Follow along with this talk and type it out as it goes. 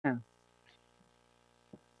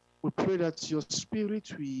We pray that your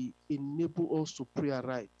spirit will enable us to pray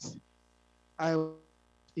right.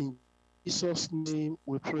 In Jesus' name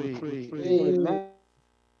we pray. Amen.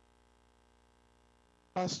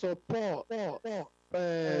 Pastor Paul,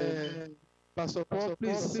 Pastor Paul,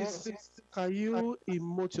 please, can you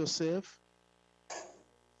emote yourself?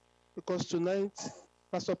 Because tonight,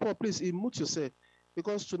 Pastor Paul, please emote yourself.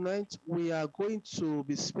 Because tonight we are going to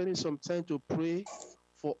be spending some time to pray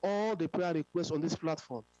for all the prayer requests on this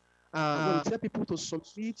platform. When we tell people to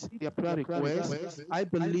submit their prayer requests, I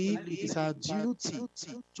believe it is our duty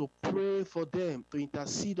to pray for them, to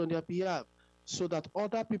intercede on their behalf, so that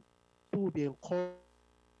other people will be encouraged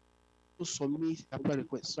to submit their prayer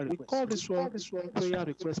requests. We call this one prayer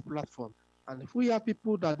request platform. And if we have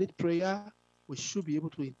people that need prayer, we should be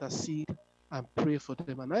able to intercede and pray for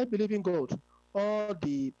them. And I believe in God. All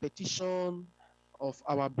the petition of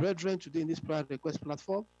our brethren today in this prayer request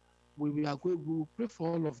platform, we will pray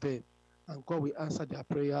for all of them, and God will answer their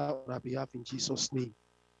prayer on our behalf in Jesus' name.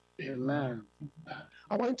 Amen.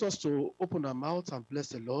 I want us to open our mouth and bless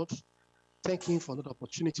the Lord. Thank Him for another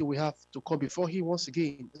opportunity we have to come before Him once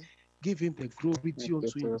again. Give Him the glory due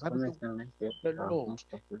unto Him. The Lord,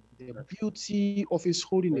 the beauty of His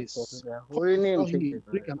holiness.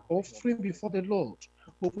 Bring an offering before the Lord.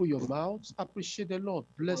 Open your mouth, appreciate the Lord,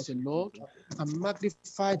 bless the Lord, and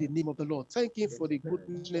magnify the name of the Lord. Thank Him for the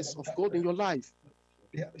goodness of God in your life.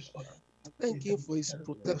 Thank Him for His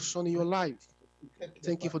protection in your life.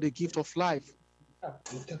 Thank you for the gift of life.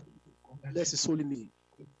 Bless His holy name.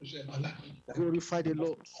 Glorify the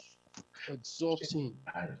Lord. Exalt Him.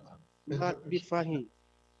 Magnify Him.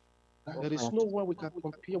 There is no one we can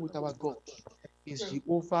compare with our God. He's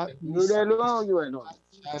Jehovah.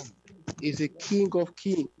 He's the King of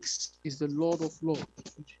kings. He's the Lord of lords.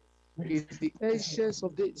 He's the ancient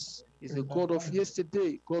of days. He's the God of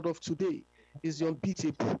yesterday, God of today. He's the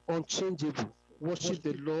unbeatable, unchangeable. Worship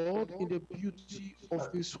the Lord in the beauty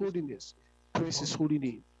of His holiness. Praise His holy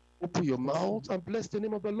name. Open your mouth and bless the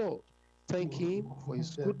name of the Lord. Thank Him for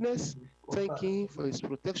His goodness. Thank Him for His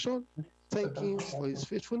protection. Thank Him for His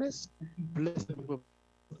faithfulness. Bless the name of the Lord.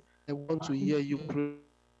 I want to hear you pray.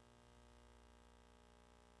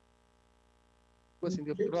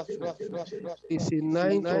 It's a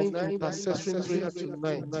night of intercessory prayer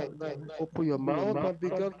tonight. Open your mouth and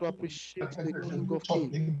begin to appreciate the King of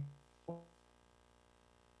Kings.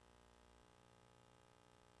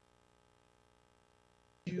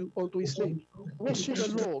 You unto His name. Worship the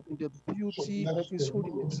Lord in the beauty of His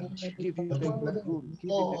holiness. Give Him the glory,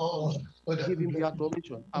 give Him the honor, give Him the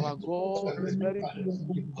adoration. Our God is very good.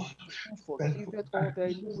 Forgiveth all their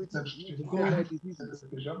iniquities, healeth their diseases.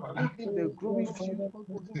 Give Him the glory due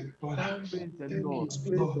unto Him. Praise the Lord,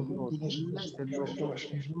 bless the Lord,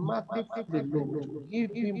 magnify the Lord.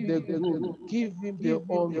 Give Him the glory, give Him the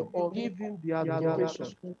honor, give Him the adoration.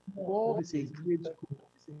 God is a great God.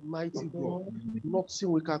 Mighty God, nothing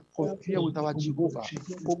we can compare with our Jehovah.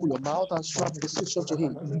 Open your mouth and show appreciation to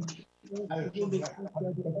Him.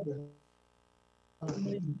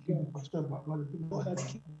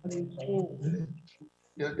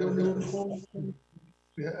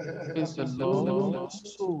 Praise the Lord.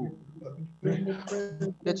 So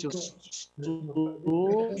let your soul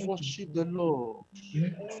worship the Lord.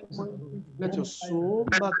 Let your soul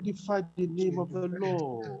magnify the name of the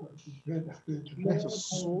Lord. Let your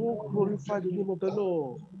soul glorify the name of the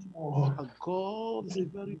Lord. And God is a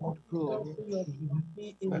very good God.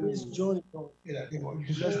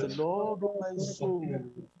 Bless the Lord, O my soul,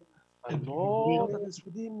 and all that is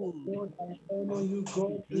within me.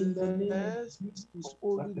 Bless His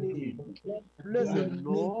holy name. Bless the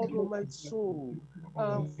Lord, O my soul,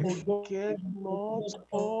 and forget not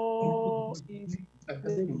all His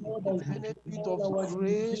benefit of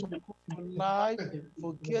grace of your life.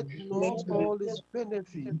 Forget not all His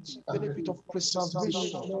benefits, benefit of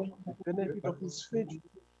preservation, benefit of His faith.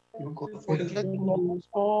 Forget not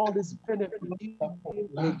all His benefits.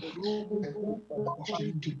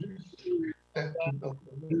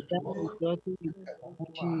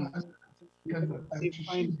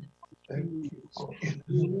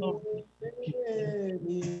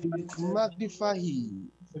 Magnify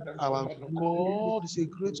Him. Our God is a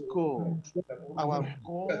great God. Our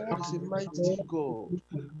God is a mighty God.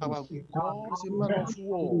 Our God is a man of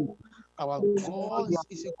war. Our God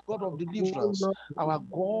is a God of deliverance. Our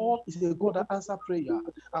God is a God that answers prayer.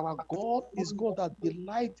 Our God is God that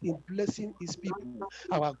delights in blessing His people.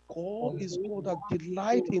 Our God is God that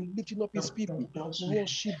delights in lifting up His people.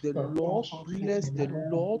 Worship the Lord, bless the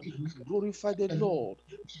Lord, glorify the Lord.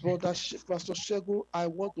 Brother Pastor Shegun, I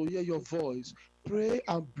want to hear your voice. Pray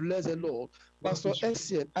and bless the Lord. Pastor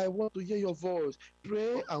Essien, I want to hear your voice.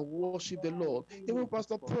 Pray and worship the Lord. Even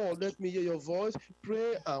Pastor Paul, let me hear your voice.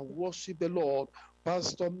 Pray and worship the Lord.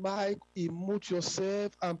 Pastor Mike, emote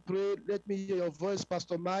yourself and pray. Let me hear your voice,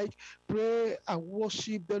 Pastor Mike. Pray and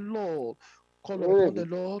worship the Lord. Call upon the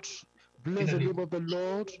Lord. Bless the name of the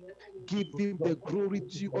Lord. Give him the glory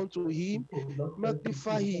due unto him.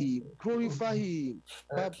 Magnify him. Glorify him.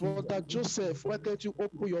 My brother Joseph, why can't you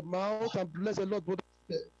open your mouth and bless the Lord?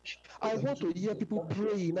 I want to hear people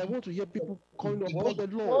praying. I want to hear people calling upon the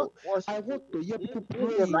Lord. I want to hear people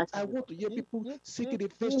praying. I want to hear people seeking the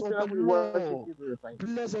face of the Lord.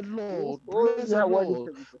 Bless the Lord. Bless the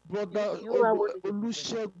Lord. Brother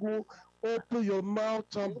Olusegun, open your mouth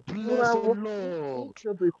and bless the Lord.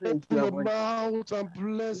 Open your mouth and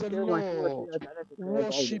bless the Lord.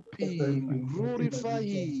 Worship him. Glorify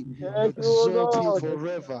him. Exalt him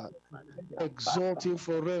forever. Exalt him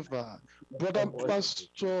forever. Brother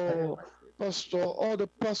Pastor, all the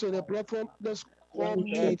pastors on the platform, let's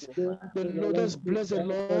commit the Lord. Let's bless the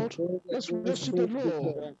Lord. Let's worship the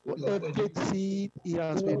Lord for everything he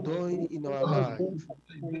has been doing in our life.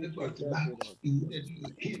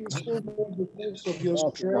 Of your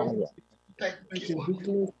strength.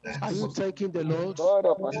 Are you thanking the Lord?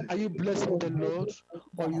 Are you blessing the Lord?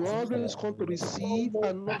 Or you always come to receive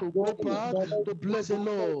and not to go back to bless the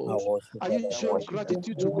Lord? Are you showing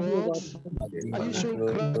gratitude to God? Are you showing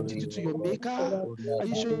gratitude to your Maker? Are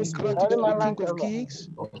you showing gratitude to the King of Kings?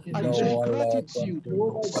 Are you showing gratitude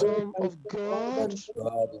to the Son of God?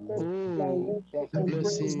 Oh,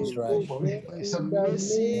 bless him. His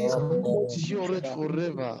mercies endure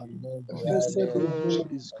forever.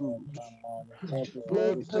 God is good.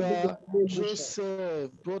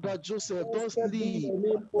 Brother Joseph, don't sleep.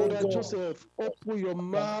 Brother Joseph, open your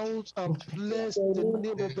mouth and bless the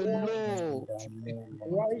name of the Lord.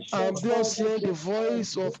 I'm just hearing the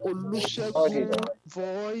voice of Olusegun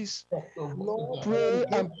voice. Pray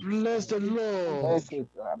and bless the Lord.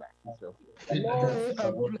 Pray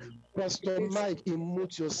and Pastor Mike,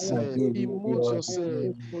 emote yourself. Emote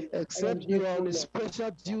yourself. Except you are on a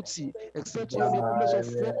special duty, except you are on a place of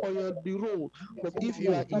work or you're on the road. But if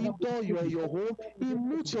you are indoor, you are in your home,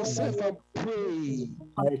 emote yourself and pray.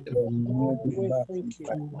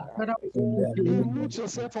 Emote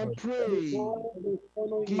yourself and pray.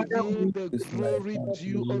 Give him the glory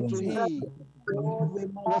due unto him.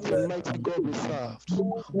 What a mighty God we served.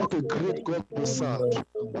 What a great God we served.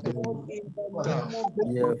 What a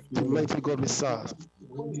the mighty God we serve.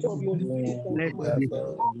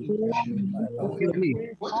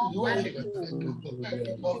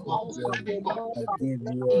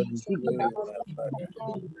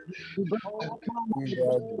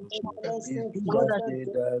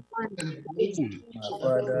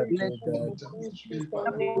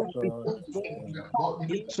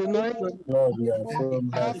 Tonight,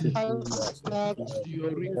 I've answered your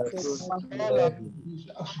request. All our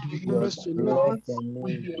requests tonight,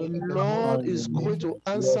 the Lord is going to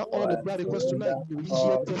answer all the prayer requests tonight. You will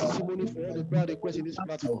hear testimony for all the prayer requests in this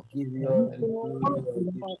platform.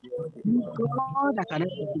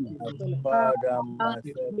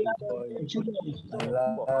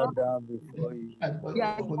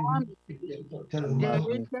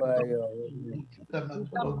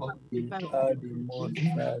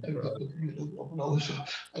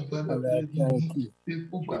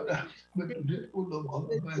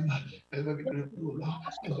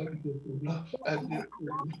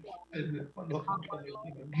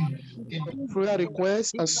 Prayer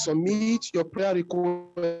requests and submit your prayer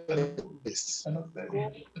requests.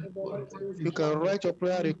 You can write your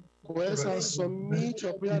prayer requests and submit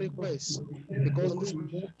your prayer requests because this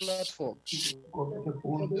platform.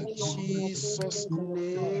 In Jesus'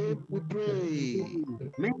 name we pray.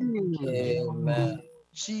 Amen.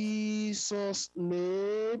 Jesus'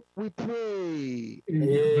 name we pray.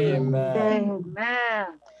 Amen.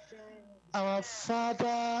 Our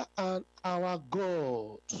Father and our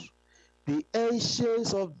God, the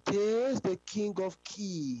ancient of days, the King of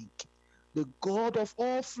Kings, the God of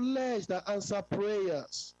all flesh that answer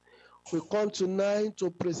prayers. We come tonight to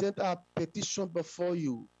present our petition before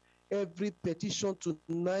you. Every petition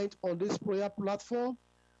tonight on this prayer platform,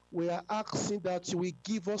 we are asking that you will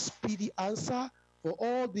give us speedy answer for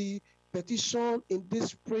all the petition in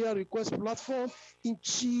this prayer request platform in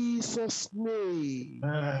Jesus' name.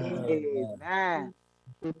 Amen.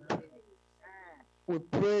 We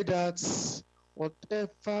pray that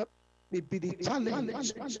whatever may be the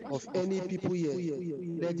challenge of any people here,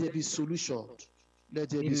 let there be solution. Let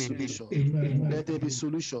there be solution. Let there be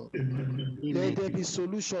solution. Let there be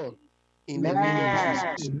solution in the name of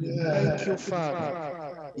Jesus. Thank you,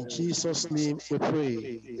 Father. In Jesus' name we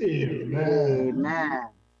pray. Amen.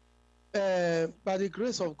 By the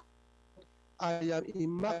grace of God, I am in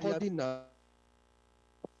Makurdi now.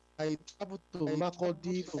 I traveled to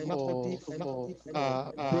Makurdi for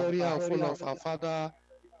burial of one of our father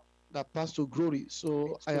that passed to glory.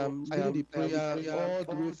 So I am leading the prayer all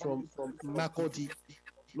the way from Makurdi,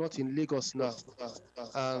 not in Lagos now.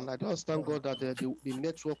 And I just thank God that the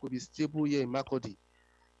network will be stable here in Makurdi.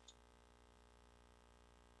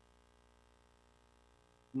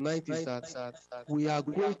 9 is that we are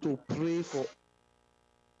going to pray for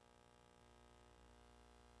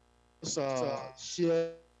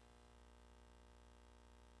share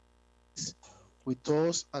with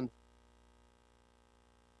us and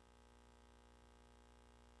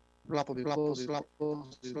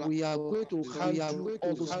we are going to handle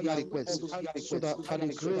all those prayer requests so that by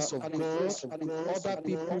the grace of God, other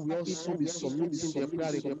people will also be submitting their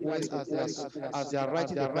prayer requests as they are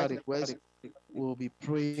writing their prayer requests. We'll be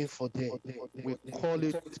praying for them. We call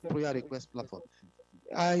it prayer request platform.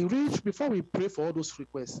 Before we pray for all those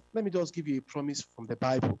requests, let me just give you a promise from the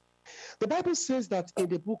Bible. The Bible says that in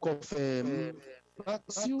the book of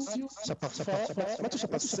Matthew chapter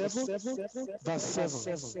 7, verse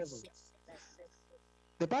 7.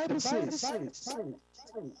 The Bible says,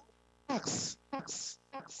 ask,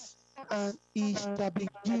 and it shall be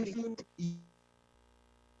given you.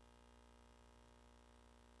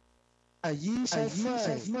 And ye shall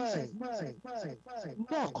find, knock,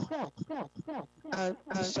 and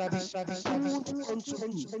it shall be opened unto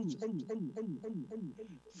you.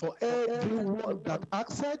 For everyone that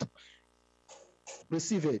asketh,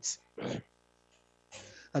 receive it.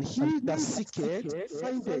 And he that seeketh,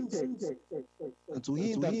 findeth. And to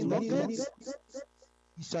him that knocketh,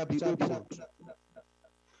 it shall be opened.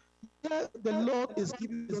 Here the Lord is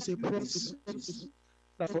giving us a promise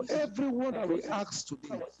that for everyone that we ask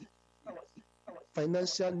today,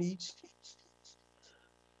 financial needs,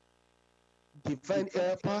 divine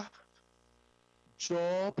helper,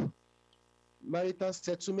 job, marital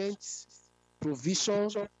settlements, provision,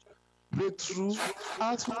 breakthrough,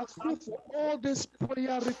 as we pray for all these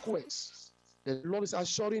prayer requests, the Lord is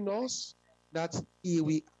assuring us that He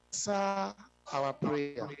will answer our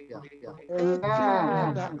prayer.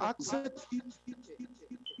 Everyone that accepts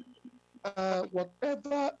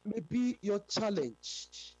whatever may be your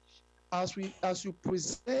challenge, as you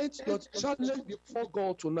present your challenge before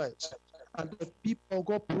God tonight, and the people of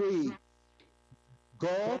God pray,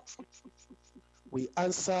 God will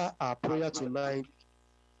answer our prayer tonight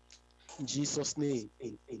in Jesus' name.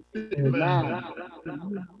 Amen.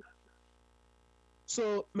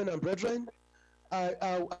 So, men and brethren,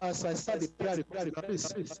 as I start the prayer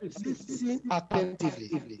request, please listen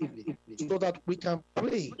attentively so that we can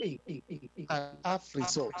pray and have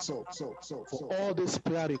results for all these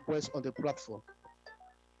prayer requests on the platform.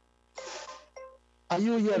 Are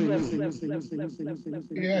you hearing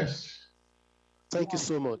me? Yes. Thank you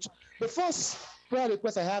so much. The first prayer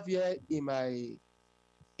request I have here in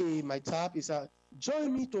my tab is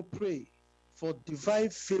join me to pray for divine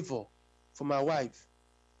favor for my wife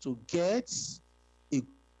to get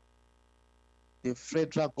the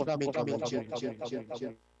federal government of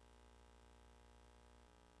Nigeria.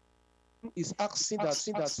 Is asking that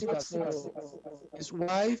for his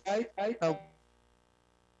wife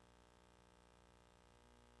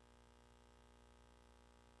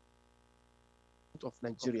of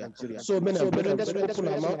Nigeria. So many of brethren, let's open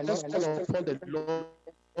our mouth, let's call upon the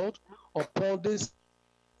Lord, upon this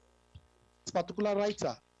particular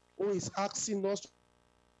writer who is asking us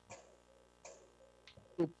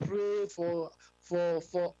to pray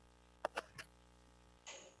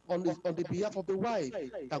on the behalf of the wife,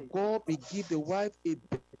 that God will give the wife a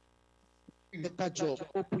better job.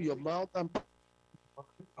 Open your mouth and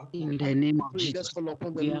In the name of pray. Let's Jesus. call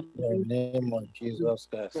upon the In the name of Jesus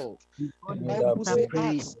Christ. Lord. In Bible the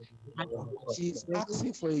says she's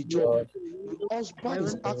asking for a job. The husband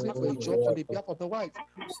is asking for a job on the behalf of the wife.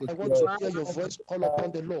 I want to hear your voice. Call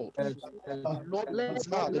upon the Lord. The Lord is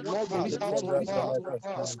her. The Lord will reach out to her.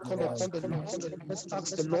 Let's call upon the Lord. Let's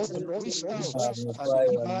ask the Lord to reach out and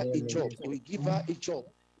give her a job. We give her a job.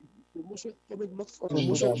 Promotion coming not from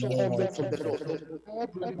promotion coming from the Lord. Lord,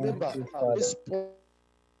 remember this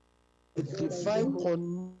divine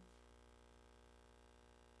connection.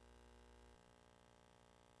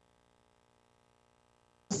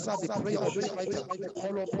 The prayer of this writer.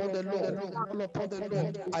 Call upon the Lord. Call upon the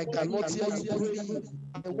Lord. I cannot hear you pray.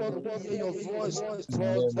 I want to hear your voice.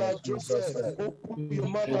 Brother Joseph, open your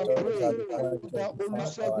mouth and pray. Brother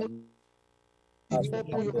Olusegun, As on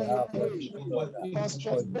behalf of this brother, Pastor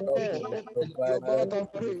for job provided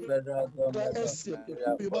to the federal government of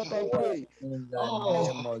Nigeria for work in the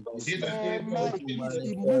name of Jesus. Mike,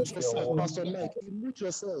 please mute yourself, Pastor Mike. Mute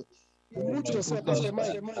yourself. Mute yourself, Pastor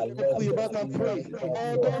Mike. We about to pray.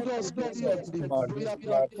 Don't just be on the prayer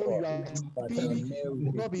platform. You are speaking,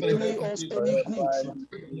 will not be doing us any good.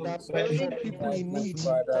 We are praying people in need.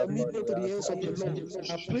 Committed to the hands of the Lord.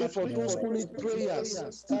 I pray for those who need prayers.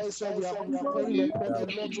 That is why we are calling upon the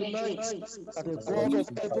Lord tonight. That the God of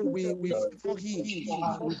heaven will for him.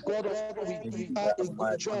 The God of heaven will give her a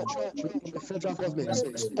good job with the federal government.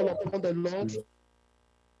 Call upon the Lord.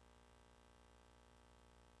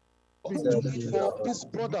 For this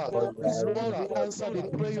brother, this Lord will answer the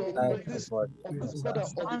prayer of this brother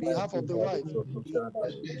on behalf of the wife.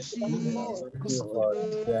 Jesus, for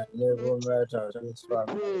the enablement of this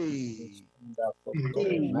family.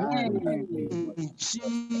 In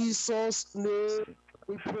Jesus' name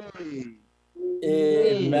we pray.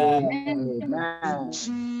 Amen. In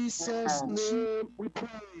Jesus' name we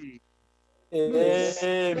pray. Amen. Let's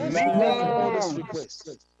pray for all these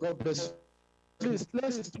requests. God bless you. Please,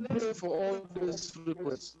 let's pray for all these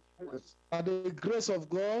requests. By the grace of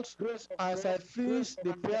God, as I finish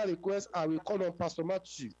the prayer request, I will call on Pastor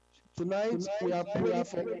Matthew. Tonight, we are praying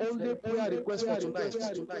for only prayer requests for tonight.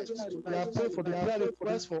 We are praying for the prayer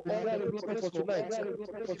requests for all the people for tonight.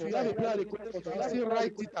 If you have a prayer request, still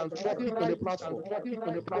write it and drop it on the platform.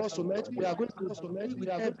 Because tonight, we are going to with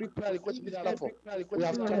every prayer request in this platform. We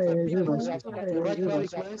have to write prayer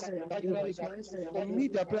requests,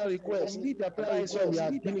 submit their prayer requests. That is why we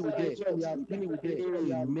are dealing with them.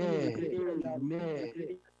 Amen.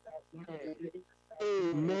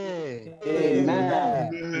 Amen.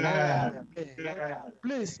 Amen. Amen.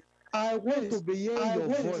 Please, I want to be hearing your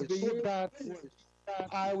voice so that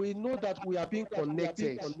I will know that we are being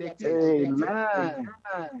connected. Amen.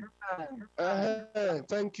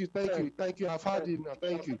 Thank you. I've heard it now.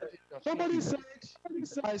 Thank you. Somebody said,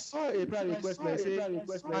 I saw a prayer request and I said,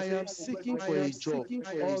 I am seeking for a job.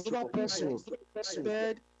 Another person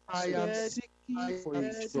said, I am seeking for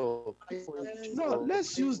a job. Now,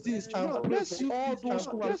 let's use this and pray for all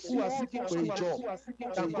those who are seeking for a job.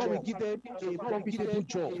 That God will give them a profitable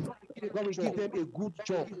job. God will give them a good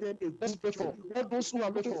job. Let's pray for all those who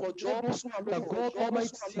are looking for jobs. That God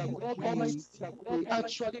Almighty will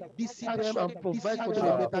actually visit them and provide for them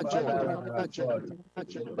a better job.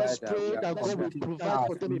 Let's pray that God will provide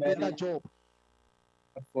for them a better job.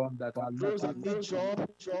 That are Those that need job,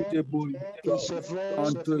 in Chevron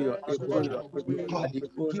unto your able, the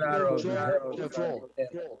owner of the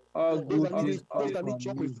all good things come from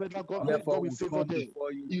you. Therefore, we come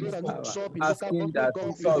before you this hour, asking that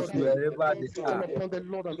us wherever they are,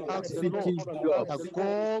 seeking jobs,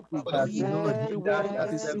 that no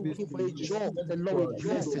that is seeking for a job, the Lord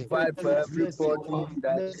will provide for everybody in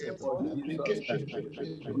the name of Jesus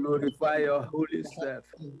Christ. Glorify your holy self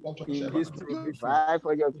in this provision.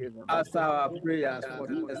 Answer our prayers for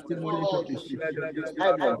testimony to be shared on this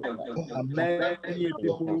platform. And many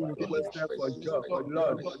people who requested for job, but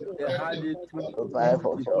Lord, they had it through divine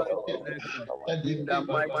connection. In the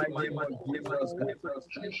mighty name of Jesus Christ.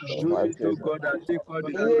 Glory to God and take all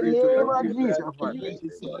the glory to your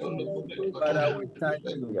Father, we thank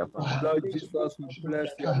you. Lord Jesus, we bless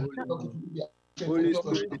your holy name. Holy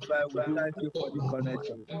Spirit, we thank you for the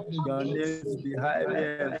connection. Your name be highly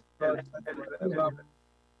exalted forever.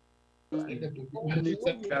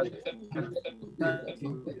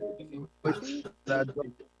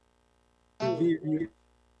 Give you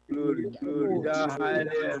glory, highly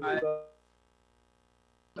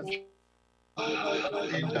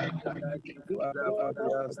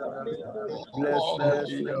blessed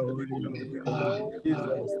be your holy name.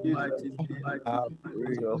 Jesus, mighty name, I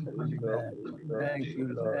pray. Thank you,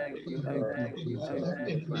 Lord. Thank you,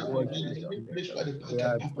 Jesus. We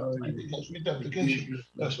adore you.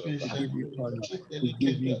 We give you honor. We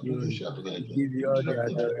give you glory. We give you all the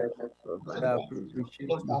adoration. We appreciate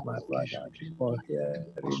you, my Father, for hearing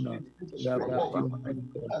us. We appreciate you, my God, for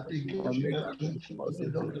making it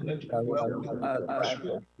possible that when we ask,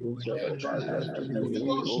 you will highly exalted in the name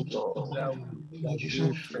of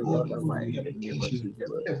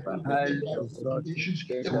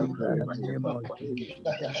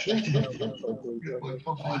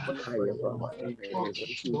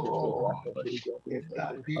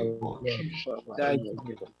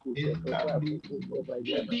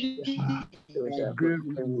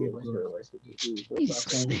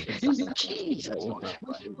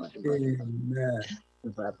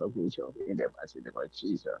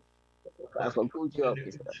Jesus. That's a good job.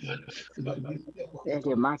 Thank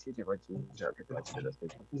you, Matthew.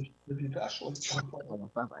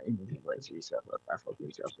 Papa, individual Jesus, Papa,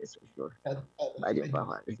 good job. My dear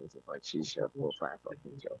Papa, this is about Jesus, Papa,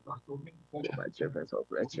 good job. My children of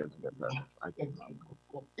wretched,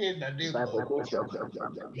 Papa, good job.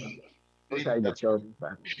 What are the children?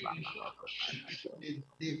 Papa,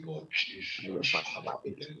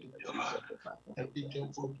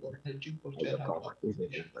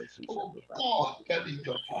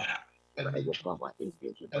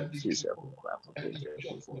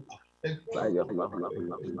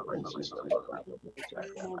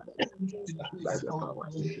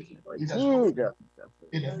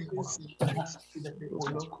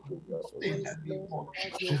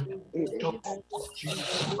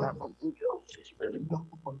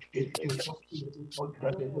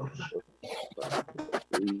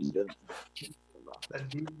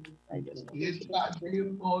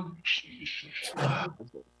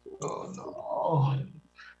 Oh no.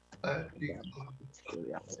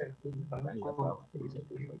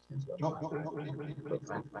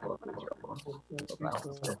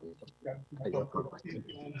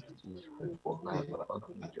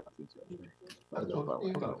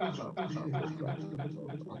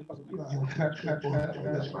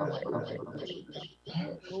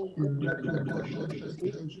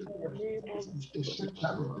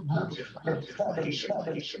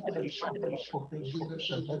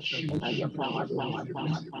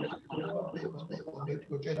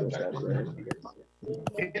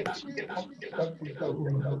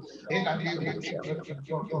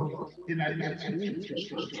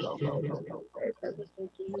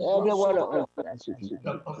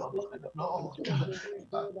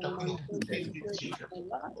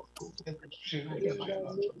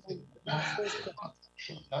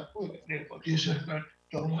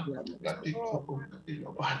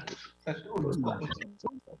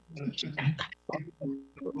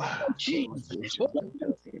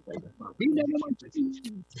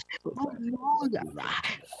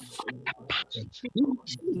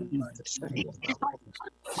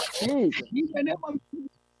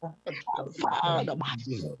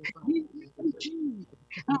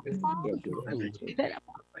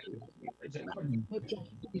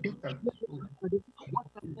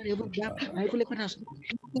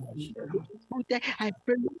 I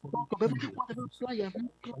pray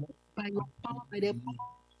by your power, by the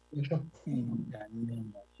in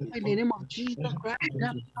the name of Jesus Christ,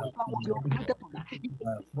 that power will put upon us.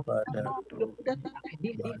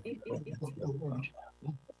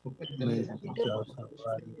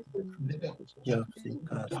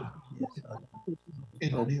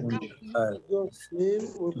 God's name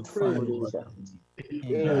we pray.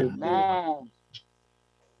 Amen.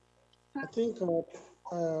 I think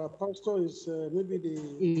Pastor is maybe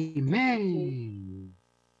the. Amen.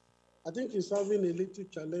 I think he's having a little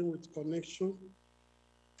challenge with connection.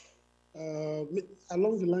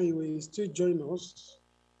 Along the line, he will still join us.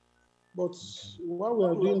 But while we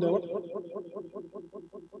are doing that,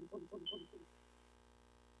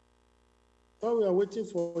 while we are waiting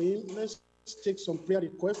for him, let's take some prayer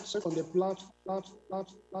requests on the platform.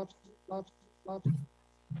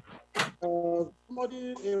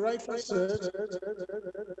 Somebody, a writer said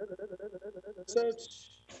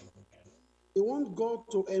he wants God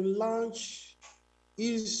to enlarge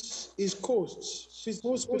his coast,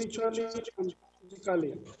 both spiritually and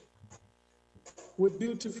physically, with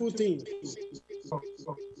beautiful things.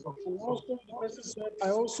 And also, the person said, I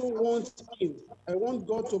also want him. I want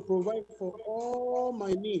God to provide for all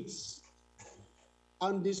my needs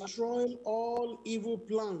and destroy all evil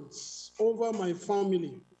plans over my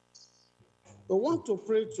family. I want to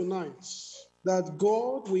pray tonight that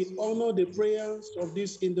God will honor the prayers of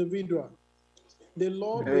this individual. The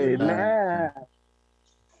Lord will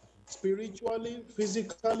spiritually,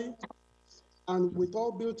 physically, and with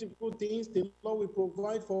all beautiful things, the Lord will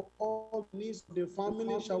provide for all needs of the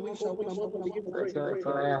family. Shall we open our mouth and begin to pray?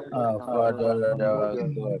 Father, Lord our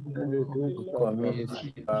God, commit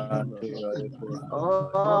unto your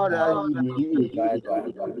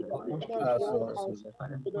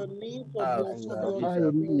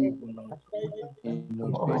in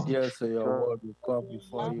obedience to your word, we come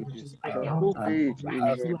before you this hour and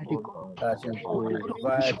ask that you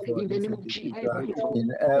provide for this individual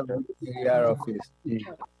in every area of office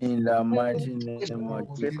in the mighty name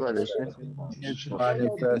of Jesus.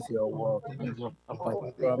 Manifest your work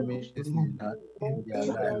of promise in their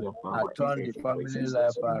life. I turn the family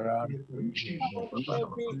life around.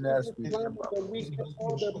 Next week,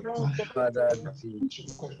 Father,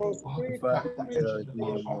 glorify your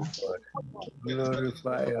name, O God.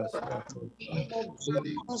 Glorify yourself,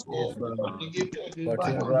 O God.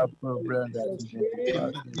 Whatever problem that you may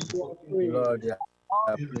be facing, Lord,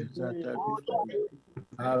 I presented before you.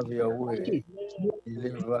 Have your way.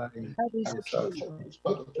 Deliver in Jesus.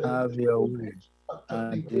 Have your way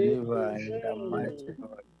and deliver in the mighty name.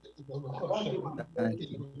 Thank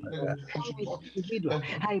you, Father.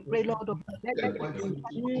 I pray, Lord, in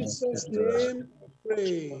Jesus' name,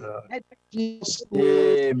 pray.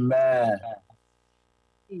 Amen.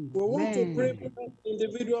 We want to pray for that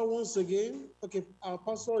individual once again. Okay, our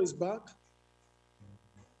pastor is back.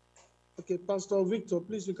 Okay, Pastor Victor,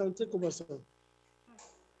 please, you can take over, sir.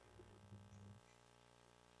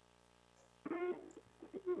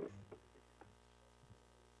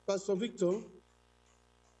 Pastor Victor,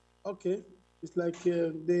 okay, it's like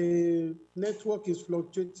the network is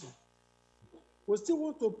fluctuating. We still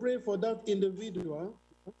want to pray for that individual.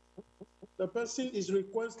 The person is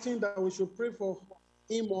requesting that we should pray for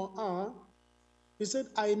him or her. He said,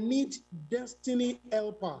 I need destiny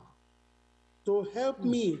helper to help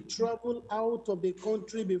me travel out of the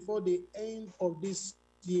country before the end of this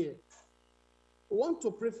year. We want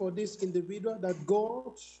to pray for this individual that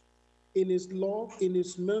God, in his love, in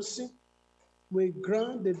his mercy, will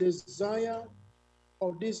grant the desire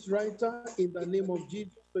of this writer in the name of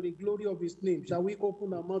Jesus to the glory of his name. Shall we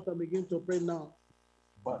open our mouth and begin to pray now?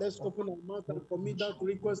 Let's open our mouth and commit that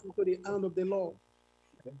request into the hand of the Lord.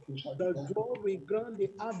 That God will grant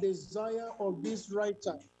the heart desire of this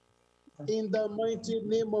writer in the mighty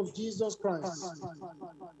name of Jesus Christ.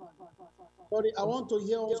 Sorry, I want to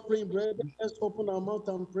hear us praying, brethren. Let's open our mouth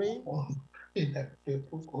and pray.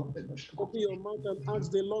 Open your mouth and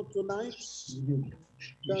ask the Lord tonight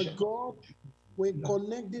that God will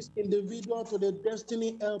connect this individual to the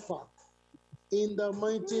destiny helper in the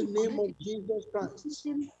mighty name of Jesus Christ.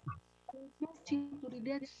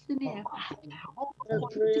 Let's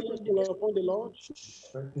pray, let's call upon the Lord.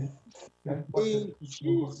 In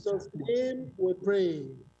Jesus' name we pray.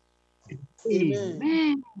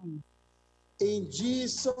 Amen. In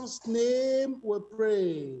Jesus' name we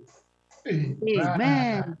pray.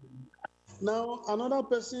 Amen. Now, another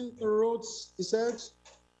person wrote, he said,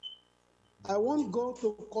 I want God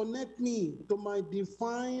to connect me to my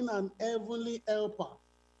divine and heavenly helper.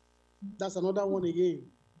 That's another one again.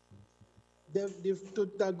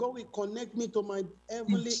 That God will connect me to my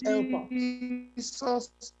heavenly helper. In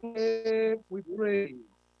Jesus' name we pray.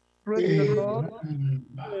 Praise the Lord.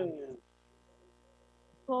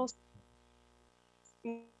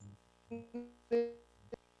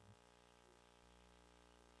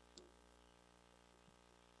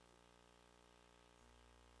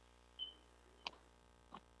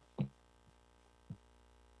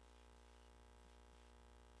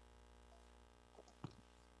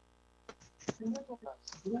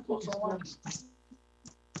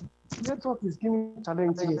 Network is giving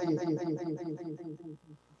challenge here.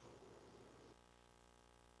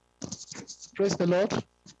 Praise the Lord.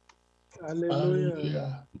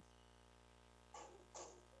 Hallelujah.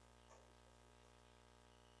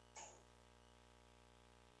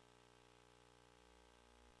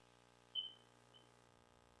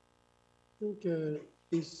 I think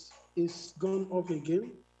it's gone off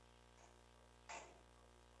again.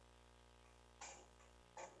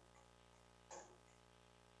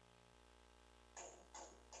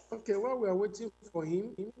 Okay, while we are waiting for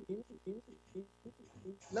him,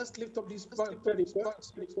 let's lift up this prayer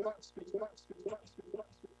request.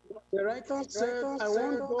 The writer said, I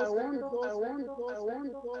want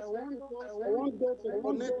God to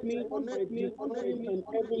connect me to my divine and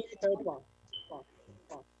heavenly helper.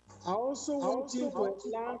 I also want him to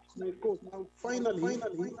enlarge my coast. And finally,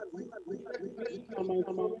 let me and my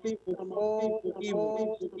family for all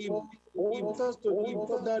evil. I want us to give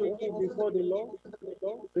God that gift before the Lord,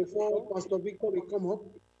 before Pastor Victor will come up.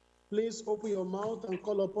 Please open your mouth and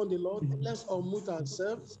call upon the Lord. Let's unmute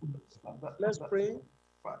ourselves. Let's pray.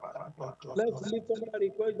 Let's lift up a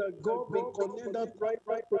request that God will connect that right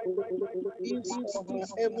into our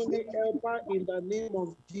heavenly helper in the name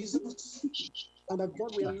of Jesus. And that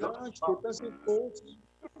God will launch the person's coast.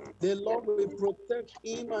 The Lord will protect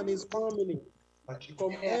him and his family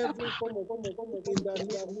from every form of in the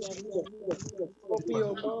name of Jesus. Open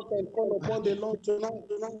your mouth and call upon the Lord tonight.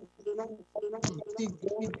 See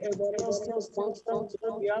God everlasting constant.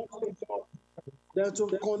 We ask for God that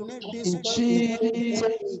will connect this In family.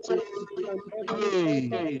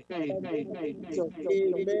 Amen.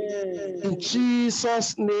 In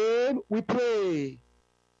Jesus' name we pray.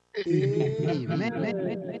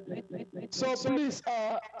 Amen. So please,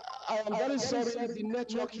 I am very sorry. The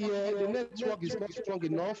network here, the network is not strong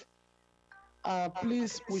enough.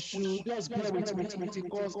 Please, we should just bear with me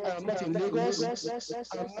because I am not in Lagos.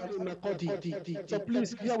 I'm not in Makodi. So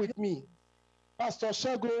please bear with me. Pastor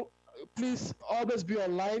Shago, please always be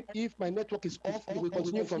online. If my network is off, you will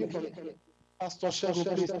continue from here. Pastor Shago,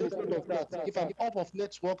 please take note of that. If I'm off of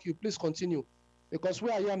network, you please continue. Because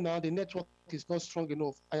where I am now, the network is not strong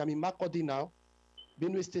enough. I am in Makodi now,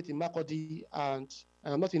 Benue State in Makodi, and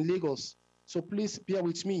I am not in Lagos. So please bear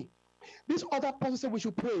with me. This other person said we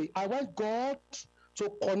should pray. I want God to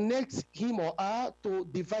connect him or her to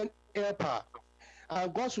divine helper.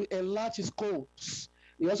 And God should enlarge his course.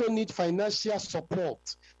 He also needs financial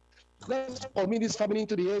support. Let's commit this family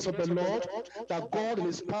into the hands of the Lord, that God in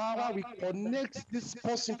his power will connect this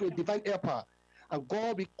person to a divine helper. And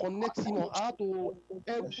God will connect him or her to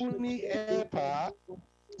heavenly helper.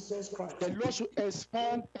 The Lord should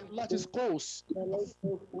expand and enlarge his course.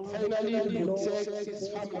 Finally, protect his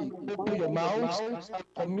family. Open your mouth and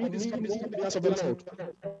commit this family into the hands of the Lord.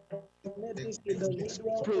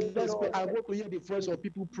 Pray. Let's pray. I want to hear the voice of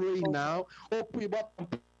people praying now. Open your mouth and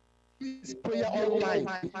please prayer online.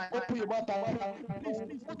 Open your mouth and please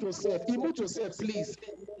emote yourself. Emote yourself, please.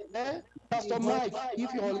 Pastor Mike,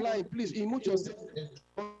 if you're online, please emote yourself.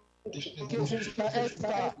 Okay, Sister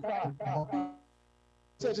Esther.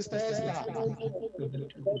 Sister Esther.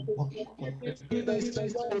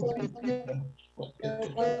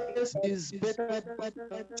 This is better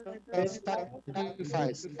than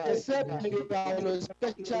sacrifice. Except you are on a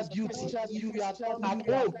special duty. You are at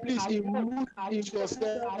home. Please emote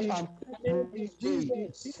yourself and pray.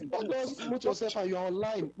 Just mute yourself and you're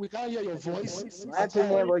online. We can't hear your voice.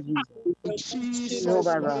 In Jesus'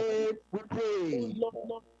 name we pray.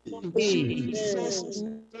 In Jesus'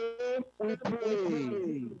 name we pray.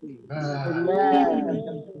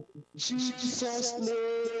 Amen. Jesus'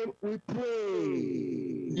 name we pray.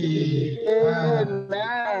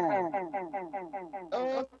 Amen.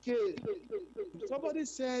 Okay. Somebody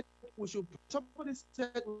said we should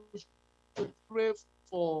pray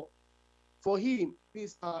for him,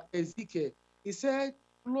 Mr. Ezekiel. He said,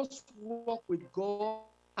 close walk with God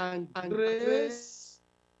and grace.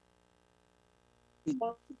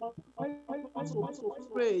 Also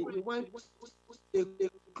pray. He went a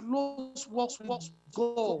close walk with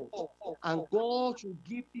God, and God should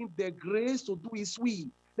give him the grace to do his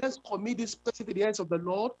will. Let's commit this person to the hands of the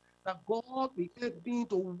Lord, that God will help him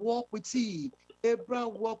to walk with him.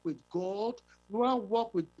 Abraham walked with God, Noah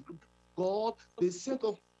walked with God, the saint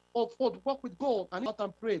of walk with God, and not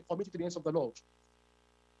and pray, commit it to the hands of the Lord.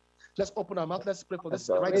 Let's open our mouth. Let's pray for this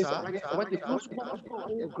writer.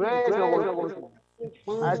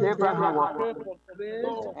 As Abraham walked,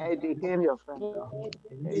 I became your friend.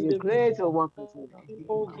 The grace to walk with you.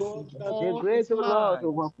 The grace, O Lord, to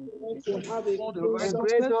walk with you. The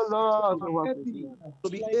grace, O Lord, to walk with you. To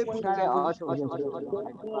be able to carry out your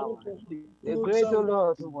the grace, O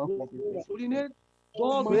Lord, to walk with you.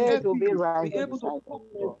 God will grace help to be you right be able to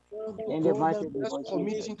walk in the mighty name of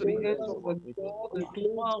commit into the hands of the Lord.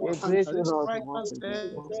 The grace, O Lord, to right walk with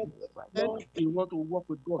you. You want to walk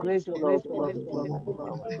with God. Grace, O Lord, to walk with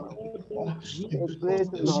you. The grace,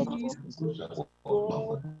 O Lord, to walk with you.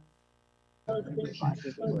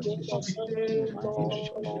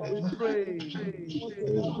 We pray.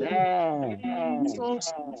 Amen.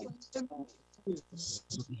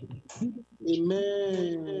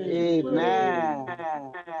 Amen.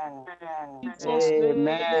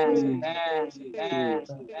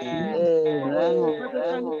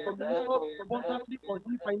 Abundantly for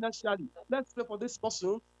him financially. Let's pray for this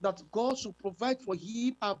person that God should provide for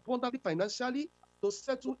him abundantly financially to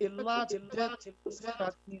settle a large debt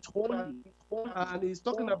that is holy. And he's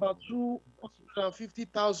talking about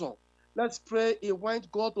 250,000. Let's pray. He wants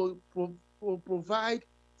God to provide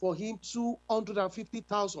for him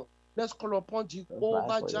 250,000. Let's call upon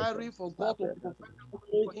Jehovah Jireh for God to provide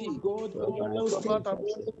for him.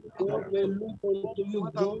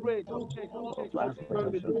 God pray. God will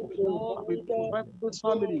provide for this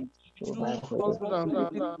family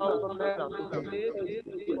 250,000 naira to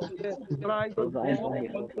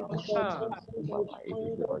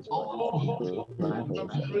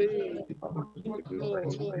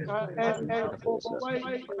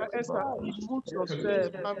Esther, emote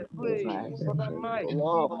yourself and pray. Brother Mike,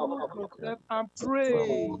 yourself and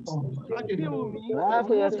pray. Akanmu, Clap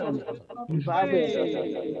for yourself. Clap for yourself.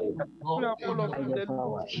 we are full of By the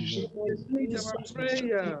power in the the need of a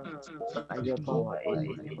prayer. By the power in the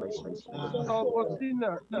name of Jesus.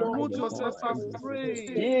 Faustina, By put the yourself power and in the pray.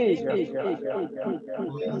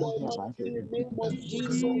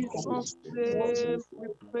 Jesus. Jesus' name we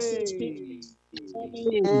pray.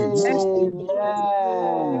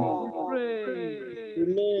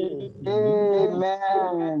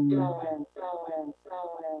 Amen.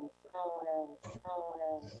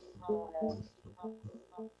 We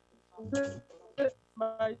pray.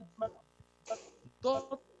 My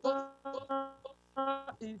daughter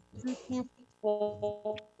is seeking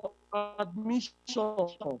for admission.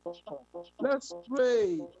 Let's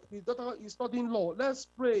pray. His daughter is studying law. Let's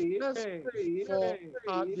pray for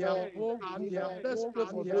their home. Let's pray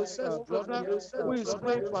for this brother who is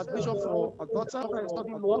praying for admission for a daughter who is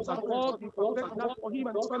studying law. That God will protect that for him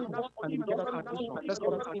and his family and he will get that admission. Let's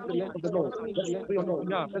come into the land of the Lord. Let's pray on your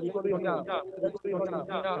behalf. Let's pray on your behalf. Let's pray on your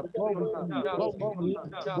behalf. God will see.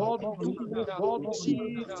 God will see. God will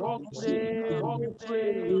see. God will see. God will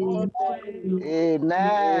pray. God will pray.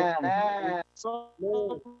 Amen.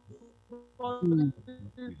 Somebody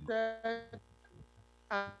said,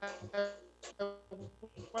 I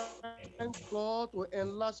want God to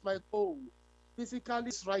enlarge my goal. Physically,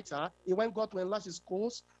 this writer, he went God to enlarge his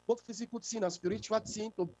goals, both physical thing and spiritual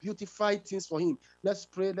thing, to beautify things for him. Let's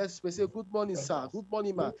pray. Let's pray. Say, good morning, sir. Good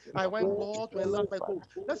morning, ma. I want God to enlarge my goals.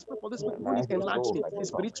 Let's pray for this people need enlargement, the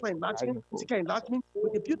spiritual enlargement, physical enlargement,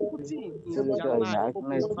 with a beautiful thing in their life.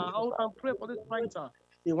 Open your mouth and pray for this writer.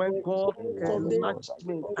 He went God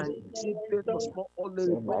enlargement and Jabez was more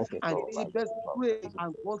honorable and Jabez prayed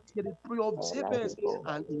and God heard the prayer of Jabez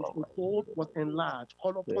and his soul was enlarged.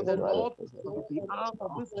 Call upon the Lord on the behalf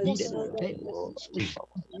of this person.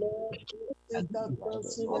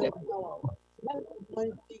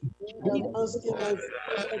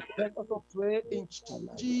 Let us pray in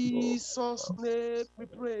Jesus' name. We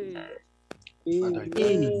pray. Amen.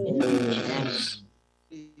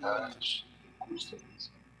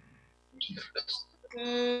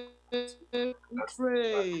 We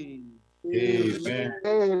pray. Amen.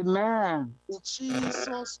 Amen. In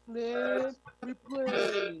Jesus' name we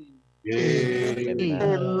pray.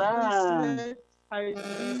 Amen. I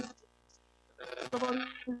need somebody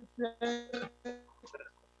said,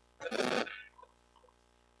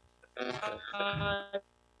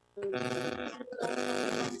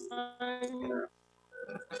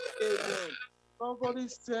 Amen. Somebody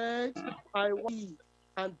said, I want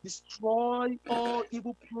and destroy all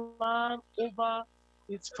evil plan over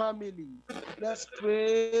its family. Let's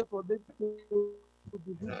pray for this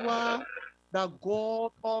individual that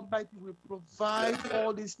God Almighty will provide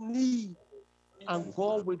all his needs and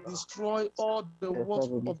God will destroy all the works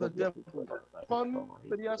of the devil. Come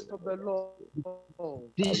prayers of the Lord.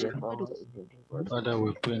 Father,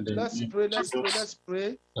 we pray in the Let's name pray, of let's pray, Jesus let's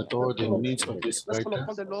pray. that all the needs of this Let's call writer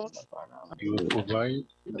upon the Lord. you will provide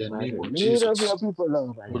in the name of Need of Jesus. your people,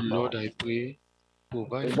 Lord. Oh Lord, I pray,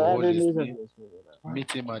 provide for God all the his need of needs, your people,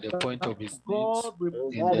 meet him at the point of his needs God will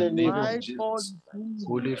in the name of provide all Jesus. his needs.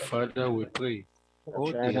 Holy Father, we pray,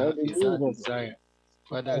 all God the his need heart of desire,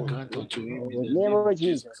 Father, grant unto him in the the name name of of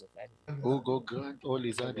Jesus. Jesus. Oh God, grant all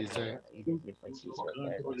his heart desire.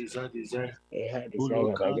 Grant all his heart desire. Oh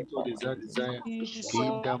Lord, grant all his heart desire. In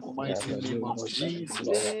the mighty name of Jesus.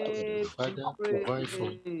 Father, provide for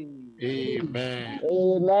him. Amen.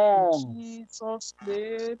 Amen. Jesus'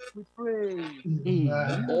 name we pray.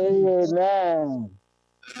 Amen.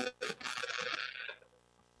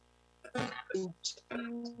 In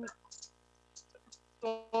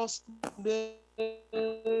Jesus'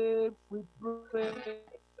 name we pray.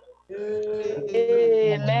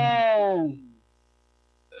 Amen.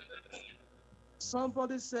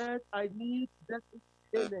 Somebody said, I need that.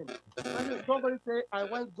 Amen. Somebody said, I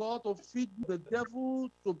want God to feed the devil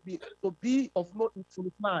to be of no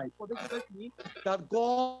influence. For this means that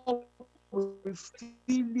God will fill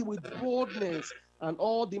you with boldness and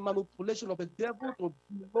all the manipulation of the devil to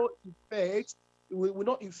be no effect. It will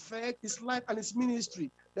not affect his life and his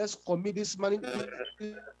ministry. Let's commit this money.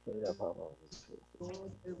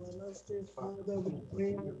 Lord, everlasting Father, we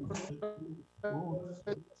pray.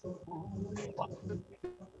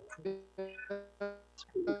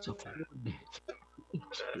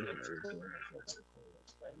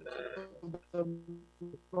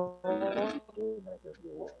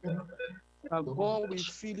 And God will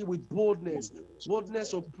fill you with boldness,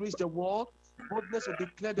 boldness to preach the word, boldness to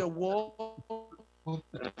declare the word.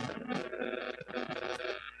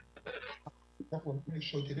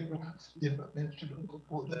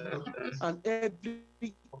 And every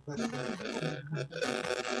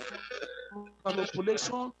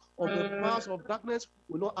Manipulation of the powers of darkness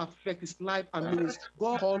will not affect his life and ministry.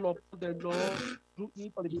 God call upon the Lord through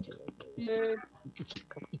it on the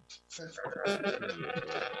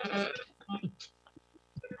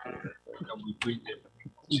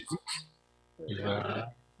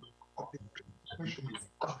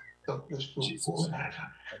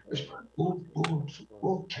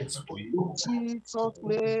In Jesus'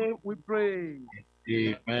 name we pray.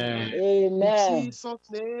 Amen. Amen. In Jesus'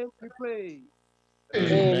 name we pray.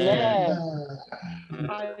 Amen.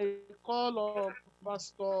 I call on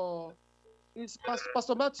Pastor. Is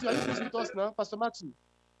Pastor Matthew? Are you pleased with us now, Pastor Matthew?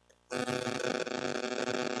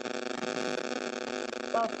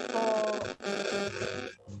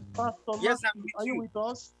 Pastor Yes, Matthew, are you with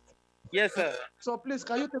us? Yes, sir. So please,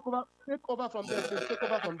 can you take over from there? Please take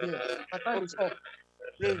over from there. My time is up.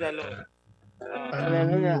 Praise the Lord.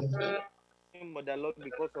 Hallelujah. The Lord,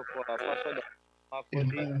 because of our pastor that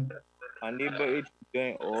unable to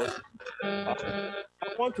join us.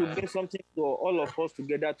 I want to bring something to all of us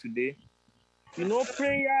together today. You know,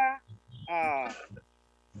 prayer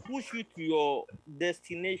push you to your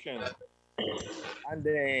destination. And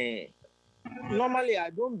normally, I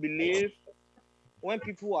don't believe when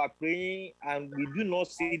people are praying and we do not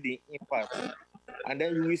see the impact. And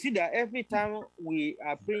then you will see that every time we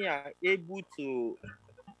are praying and able to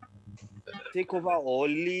take over or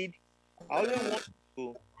lead, I only want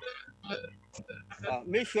to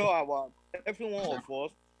make sure every one of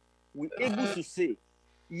us we're able to say,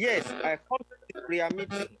 yes, I come to the prayer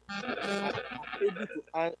meeting. I'm able to,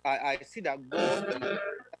 I see that God is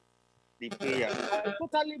the prayer. I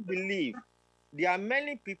totally believe there are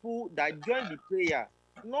many people that join the prayer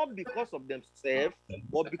not because of themselves,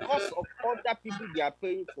 but because of other people they are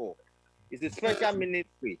praying for. It's a special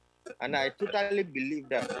ministry, and I totally believe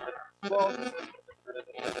that. But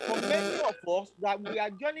for many of us that we are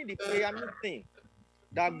joining the prayer meeting,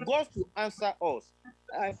 that God will answer us.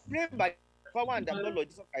 I pray by the power and the blood of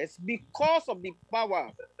Jesus Christ because of the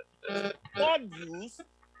power God used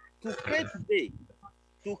to create today,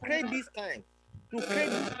 to create this time, to create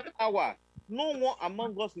this hour. No one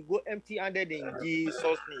among us will go empty-handed in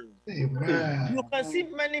Jesus' name. Amen. You can see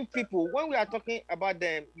many people, when we are talking about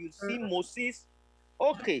them, you see Moses.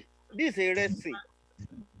 Okay, this is a Red Sea.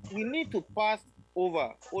 We need to pass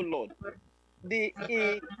over, oh Lord. The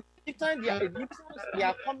Egyptians, they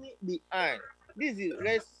are coming behind. This is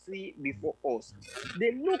Red Sea before us.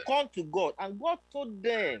 They look unto God, and God told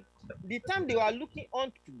them, the time they were looking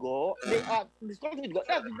unto God, they are discussing with God.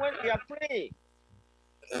 That's when they are praying.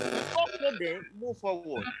 God told them, move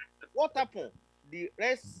forward. What happened? The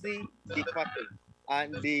Red Sea departed,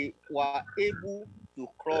 and they were able to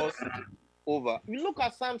cross over. We look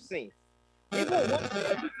at Samson. Even when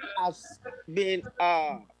everything has been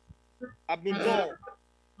done,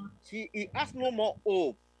 he has no more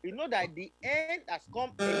hope. You know that the end has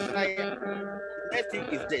come in sight. The next thing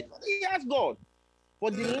is dead. He asked God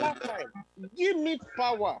for the last time, give me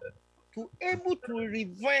power to able to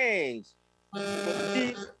revenge from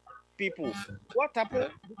these people. What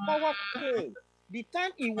happened? The power came. The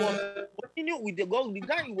time he was continuing with the God, the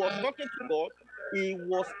time he was talking to God, he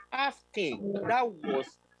was asking. That was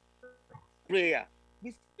prayer.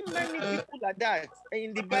 We see many people like that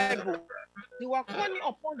in the Bible. They were calling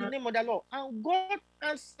upon the name of the Lord, and God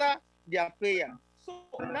answered their prayer. So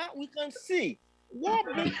now we can see what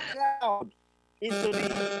brings crowd into the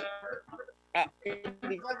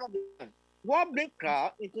revival ground. What brings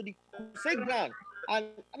crowd into the crusade ground. And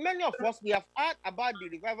many of us, we have heard about the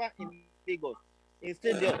revival in Lagos, in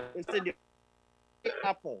stadium. It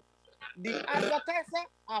happened. The advertiser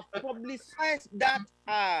have publicized that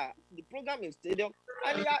the program in stadium,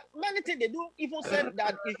 and there are many things they don't even say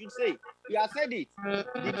that he should say. He has said it.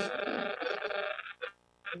 The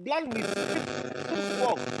blind will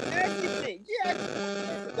walk. Everything. Yes,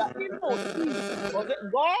 that he knows.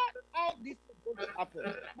 God, how this is going to happen.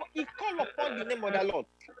 But he called upon the name of the Lord.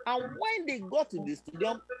 And when they got to the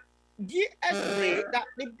stadium, GS prayed that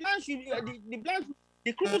the blind should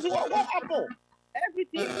the cripples, what happened?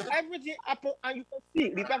 Everything happened, and you can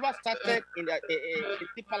see revival started in the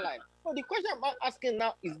DEEPERLIFE. So the question I'm asking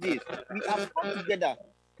now is this: we have come together.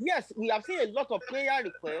 Yes, we have seen a lot of prayer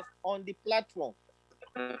requests on the platform.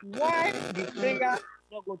 Why the prayer is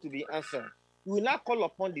not going to be answered? We will not call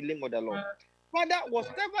upon the name of the Lord. Father,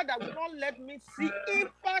 whatever that will not let me see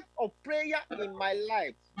impact of prayer in my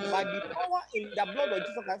life, by the power in the blood of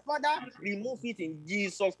Jesus Christ, Father, remove it in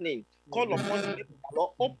Jesus' name. Call upon the name of the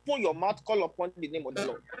Lord. Open your mouth, call upon the name of the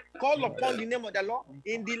Lord. Call upon the name of the Lord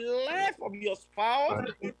in the life of your spouse,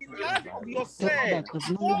 in the life of yourself.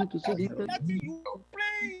 What you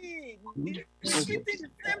pray repeating the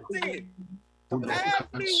same thing.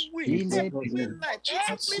 Every week, every night,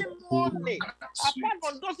 every morning. Apart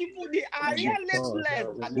from those people, they are really blessed.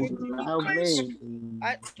 And they I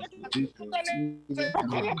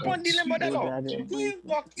call upon the name of the Lord. King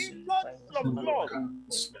of Kings, Lord of Lords.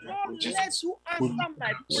 Lord, let you answer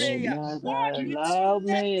my prayer. God, allow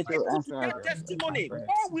me to to answer. get testimony. God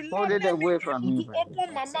will Hold not it let away me from able me. to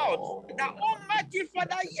open my mouth. The Almighty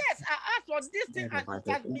Father, yes, I asked for this thing and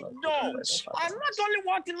it has been done. And not only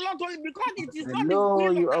one thing, not only because it is I not the know will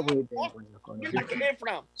of you the are Lord waiting for us when you're to calling be me. like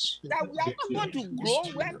Abraham. That we are not going to grow,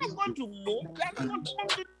 we are not going to move, we are not going to come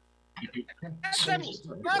to next level,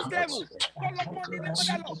 next level. Call upon the name of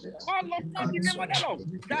the Lord. Call upon the name of the Lord.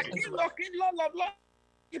 The King of Kings, Lord of Lords.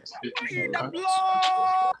 The power in the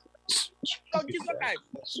blood of Jesus Christ.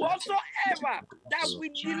 Whatsoever that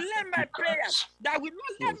will delay my prayer, that will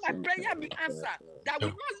not let my prayer be answered, that will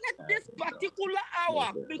not let this particular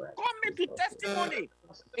hour be coming to testimony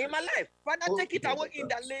in my life. Father, take it away in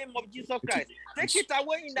the name of Jesus Christ. Take it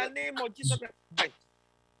away in the name of Jesus Christ.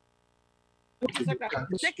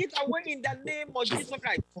 Take it away in the name of Jesus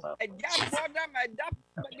Christ. My dear brother, my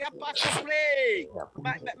dear pastor, pray.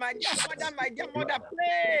 My dear father, my dear mother,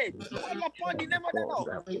 pray. Call upon the name of the Lord.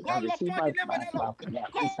 Call upon the name of the Lord.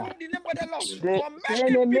 Call upon the name of the Lord. For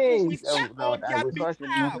many people we stand on their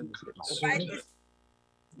behalf by this.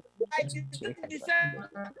 By this December,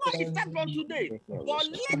 no, it starts from today. For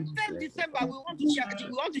latest December, we want to share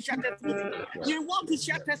testimony. We want to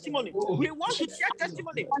share testimony. We want to share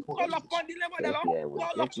testimony. Call upon the name of the Lord.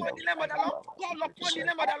 Call upon the name of the Lord. Call upon the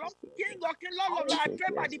name of the Lord. King of Kings, Lord of Lords, I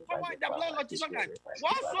pray by the power and the blood of Jesus Christ.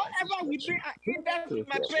 Whatsoever we be an hindrance in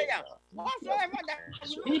my prayer, whatsoever that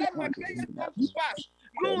will not let my prayer come to pass,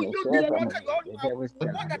 you this brother, the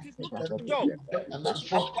one that is looking for a job,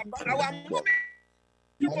 our moment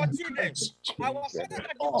for children, our father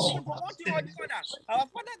that is looking for one thing or the other, our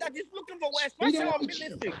father that is looking for expansion of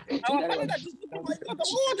ministry, our father that is looking for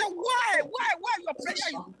why your prayer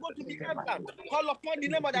is going to be answered. Call upon the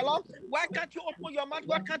name of the Lord. Why can't you open your mouth?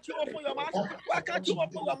 Why can't you open your mouth? Why can't you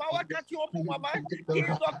open your mouth? Why can't you open your mouth? King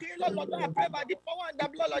of Kings, Lord, I pray by the power and the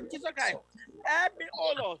blood of Jesus Christ. Help me,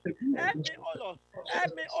 oh Lord. Help me, oh Lord.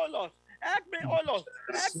 Help me, oh Lord. Help me, oh Lord.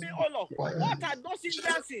 Help me, oh Lord. What are those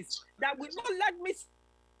hindrances that will not let me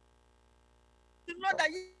to know that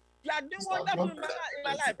you are doing wonderful in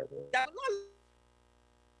my life? That will not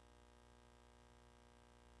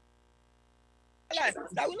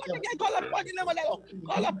that will not let me call upon the name of the Lord.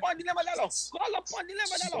 Call upon the name of the Lord. Call upon the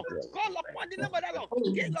name of the Lord. Call upon the name of the Lord.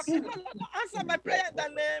 King of Kings, Lord, answer my prayer in the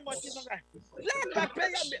name of Jesus Christ. Let my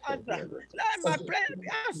prayer be answered. Let my prayer be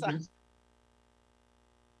answered.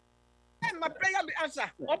 Let my prayer be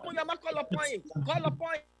answered. Open your mouth, call upon him. Call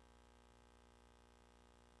upon him.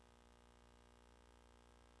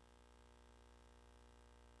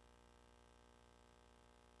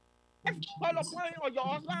 Call upon you on your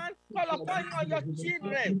husband, call upon you on your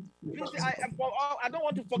children. Please, I don't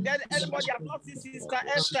want to forget anybody. I've not seen Sister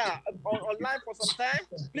Esther online for some time.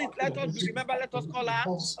 Please let us remember, let us call her.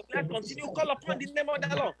 Let's continue. Call upon the name of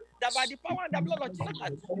the Lord. That by the power and the blood of Jesus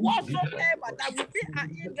Christ, whatsoever that will be an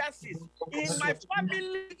hindrances in my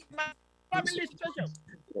family situation,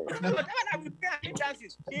 whatever that will be an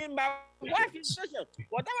hindrances in my wife's situation,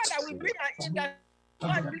 whatever that will be an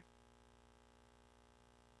hindrance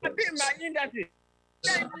be in my industry,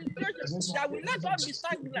 that will not all be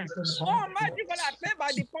stagnant. Almighty God, I pray by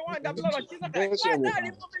the power and the blood of Jesus Christ. Father,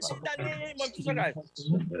 remove it in the name of Jesus Christ.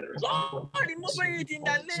 Lord, remove it in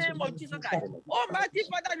the name of Jesus Christ. Almighty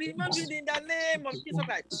Father, remove it in the name of Jesus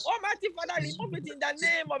Christ. Almighty Father, remove it in the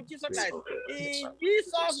name of Jesus Christ. In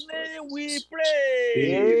Jesus' name we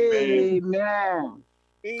pray. Amen.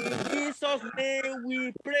 In Jesus' name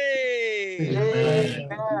we pray.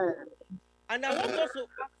 Amen. And I want also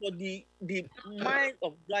ask for the mind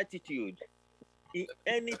of gratitude in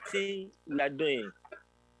anything we are doing.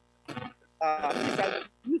 If I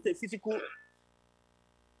use a physical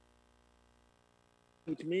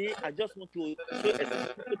with me, I just want to show a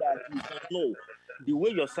physical that you can know the way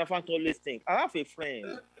your servant always think. I have a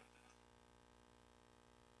friend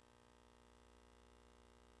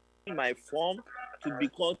in my form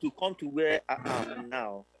to come to where I am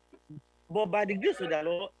now. But by the grace of the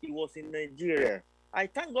Lord, it was in Nigeria. I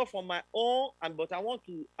thank God for my own, but I want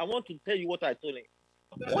to tell you what I told him.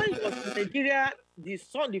 When he was in Nigeria, the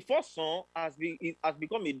first son has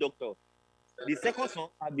become a doctor. The second son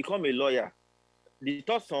has become a lawyer. The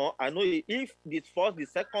third son, I know if the first, the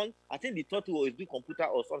second, I think the third was do computer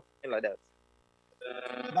or something like that.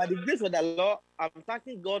 By the grace of the Lord, I'm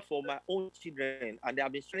thanking God for my own children, and they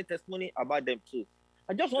have been sharing testimony about them too.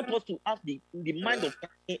 I just want us to have the mind of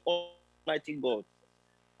thanking all mighty God.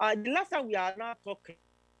 The last time we are now talking,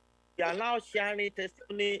 we are now sharing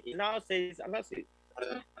testimony. He now says, and I say,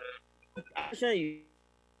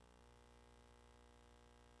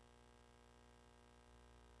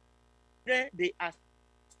 they are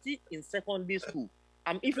still in secondary school.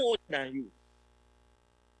 I'm even older than you.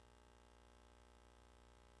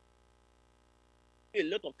 A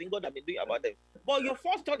lot of things God has been doing about them. But your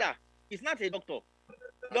first order is not a doctor.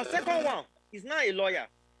 Your second one is not a lawyer.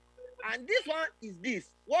 And this one is this.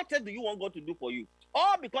 What else do you want God to do for you?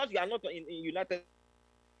 All because you are not in United.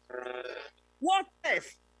 What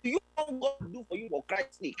else do you want God to do for you for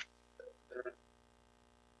Christ's sake?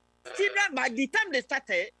 Children, by the time they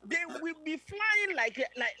started, they will be flying like a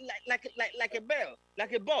bell,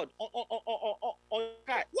 like a bird on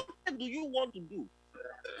car. What else do you want to do?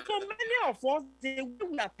 So many of us, they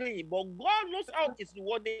will are playing, but God knows how it's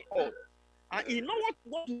rewarding us. And He knows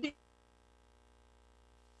what to do.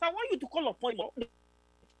 So I want you to call upon Him.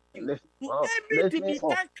 To be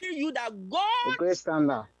thanking you that God,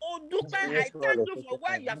 Odupe, I thank you for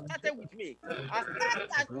where you have started with me. I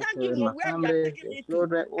thank you for where you are taking me to.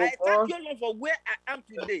 I thank you, Lord, for where I am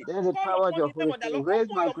today. Call upon the name of the Lord. Open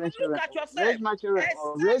your mouth. Look at yourself.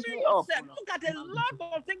 Examine yourself. Look at a lot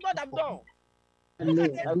of things God has done. Look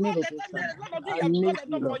at a lot of things God has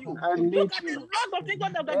done for you. Look at a lot of things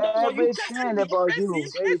God has done for you.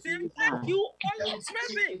 Praise Him. Thank you.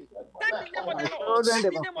 Praise Him. Thank the name of the Lord. Thank the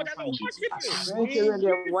name of the Lord. Worship Him. In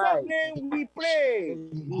Jesus' name we pray.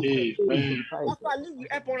 After I leave, we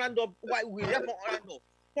help around up. Why we help around up?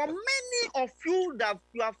 For many of you that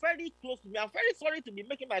you are very close to me, I'm very sorry to be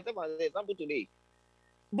making myself as an example today.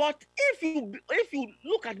 But if you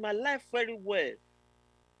look at my life very well,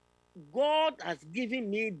 God has given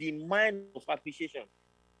me the mind of appreciation.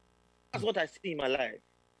 That's what I see in my life.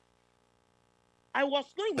 I was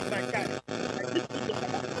going with my child. I used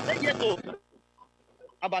to 10 years old,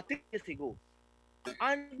 about 3 years ago.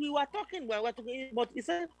 And we were talking, but he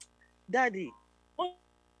said, Daddy, what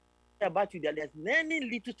about you that there's many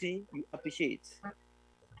little things you appreciate?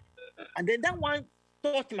 And then that one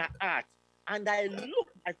touched my heart. And I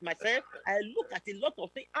looked at myself, I looked at a lot of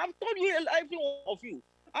things. I've told you, every one of you.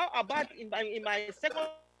 How about in my secondary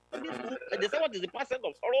school, they say, what is the percent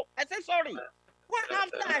of sorrow? I said, sorry. Well,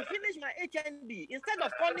 after I finished my HND, instead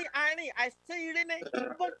of calling Irene, I say Irene.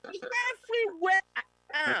 But everywhere I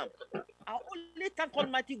am, I only thank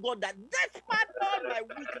Almighty God that despite all my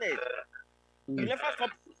weakness,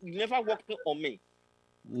 you never worked on me.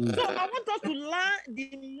 So I want us to learn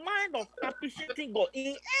the mind of appreciating God in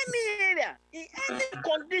any area, in any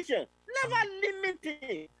condition, never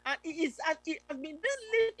limiting. And it has been doing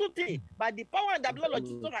little things by the power and the blood of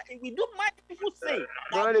Jesus. If we do mighty people say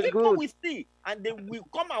that people will see and they will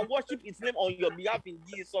come and worship His name on your behalf in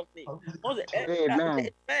Jesus' name.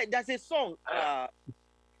 There's a song.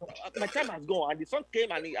 My time has gone, and the song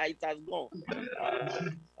came and it has gone.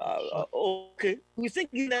 Okay, we sing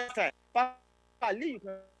it next time. You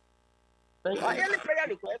can any prayer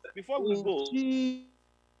request before we go. In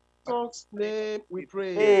Jesus' name we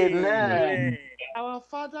pray. Amen. Our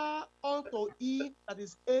Father, unto Him that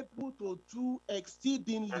is able to do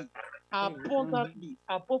exceedingly, abundantly,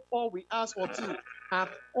 above all we ask or think,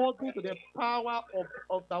 according to the power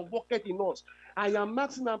of that worketh in us. I am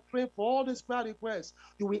asking and praying for all these prayer requests.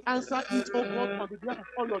 You will answer it, oh God, on the behalf of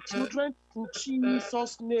all your children, in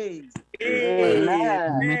Jesus' name.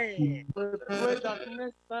 Amen. We pray that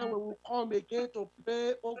next time when we come again to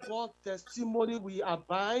pray, oh God, testimony we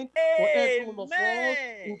abide for every one of us,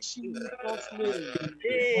 in Jesus' name.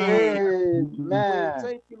 Amen. We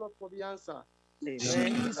thank you, Lord, for the answer. In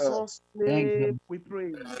Jesus' name we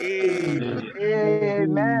pray.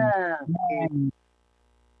 Amen.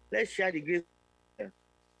 Let's share the grace.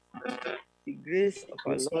 The grace of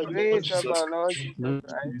our Lord Jesus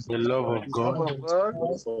Christ, the love of God,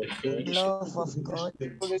 The love of God,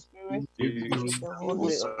 Holy Spirit, the Holy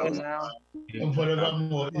Spirit, and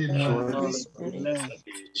forevermore. the Holy Spirit.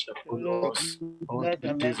 all the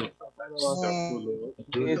days of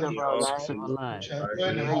days of our life, Shall dwell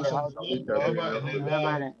in the house of God forever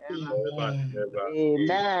and ever.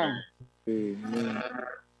 Amen.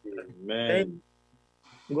 Amen.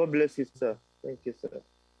 God bless you, sir. Thank you, sir.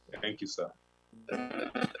 Thank you, sir.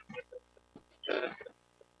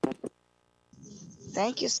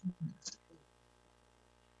 Thank you.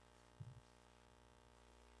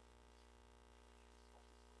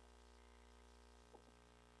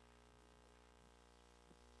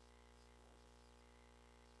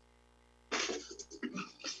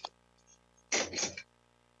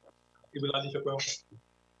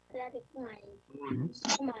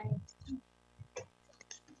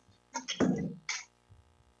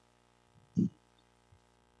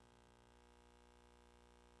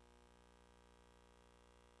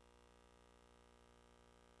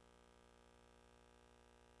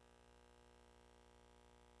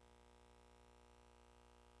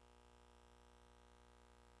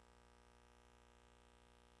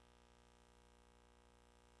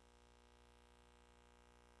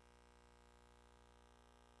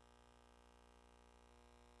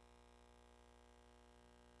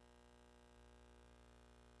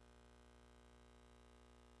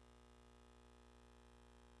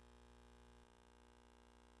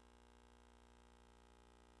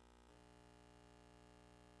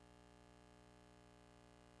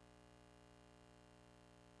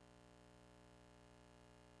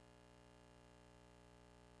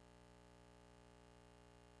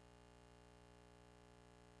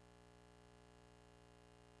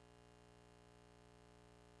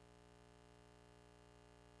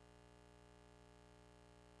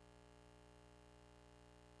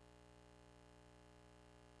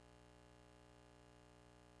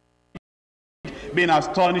 being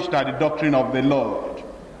astonished at the doctrine of the Lord.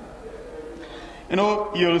 You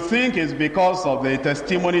know, you'll think it's because of the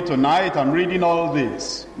testimony tonight. I'm reading all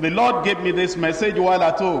this. The Lord gave me this message while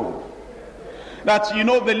at home. That, you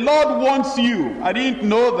know, the Lord wants you. I didn't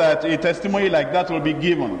know that a testimony like that will be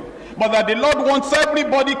given. But that the Lord wants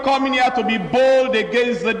everybody coming here to be bold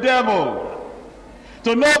against the devil.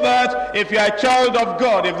 To know that if you're a child of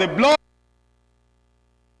God, if the blood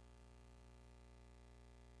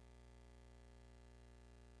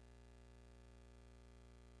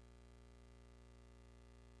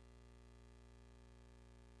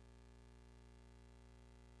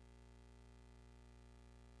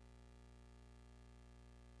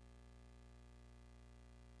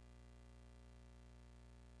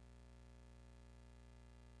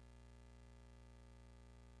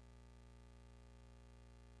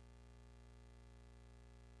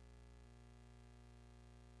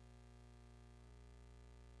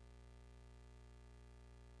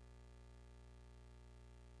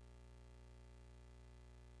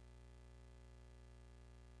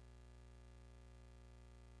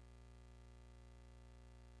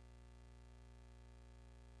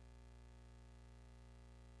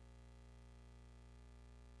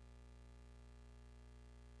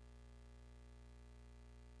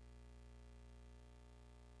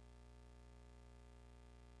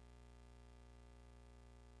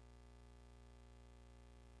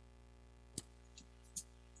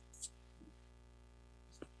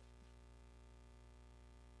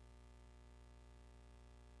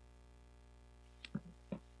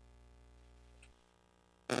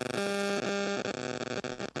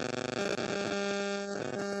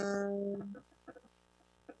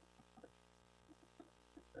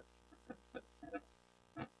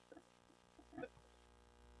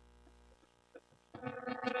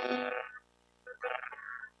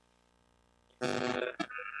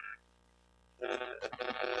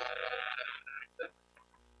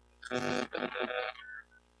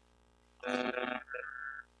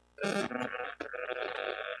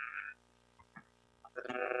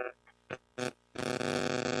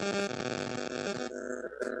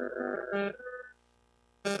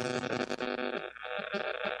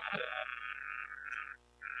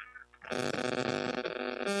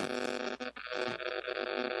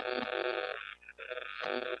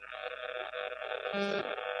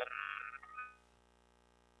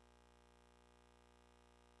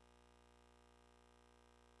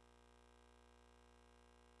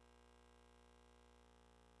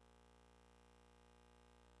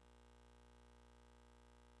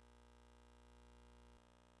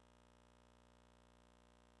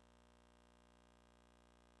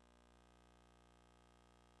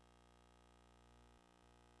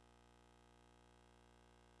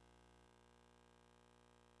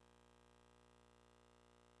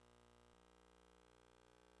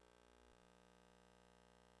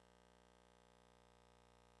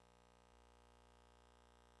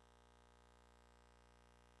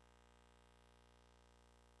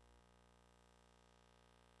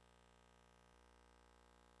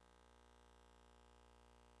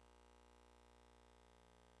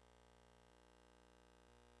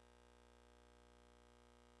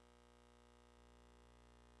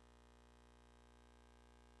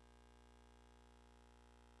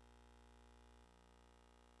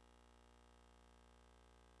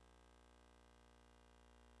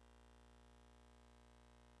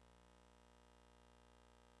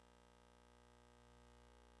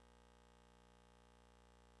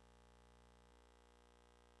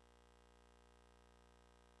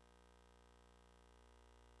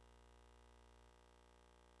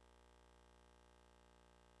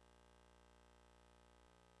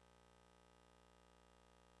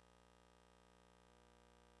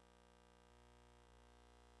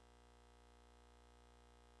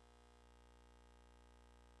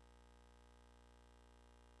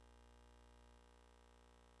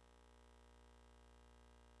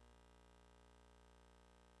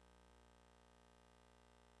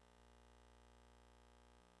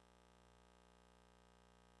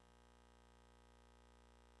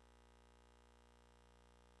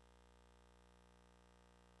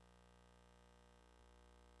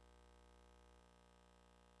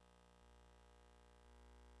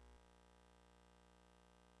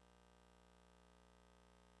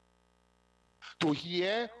to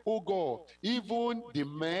hear, oh God, even the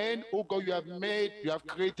men, oh God, you have made, you have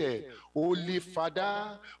created. Holy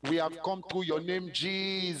Father, we have come through your name,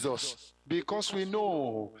 Jesus, because we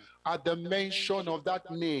know at the mention of that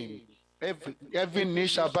name, every knee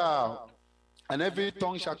shall bow and every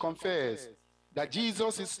tongue shall confess that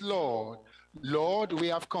Jesus is Lord. Lord, we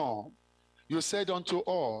have come. You said unto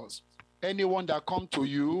us, Anyone that come to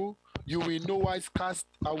you, you will no wise cast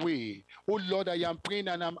away. Oh Lord, I am praying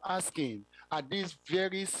and I'm asking at this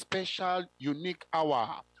very special, unique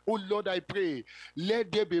hour. Oh Lord, I pray,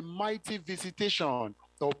 let there be mighty visitation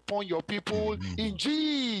upon your people in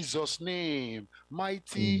Jesus' name,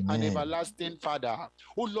 mighty and everlasting Father.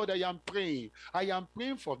 Oh Lord, I am praying. I am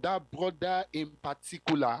praying for that brother in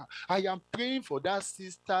particular. I am praying for that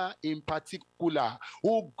sister in particular.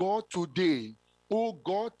 Oh God, today, oh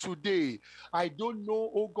God, today, I don't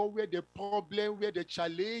know, oh God, where the problem, where the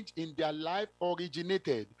challenge in their life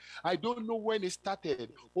originated. I don't know when it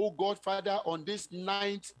started. Oh God, Father, on this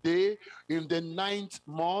 9th day, in the 9th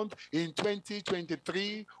month, in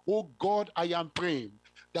 2023, oh God, I am praying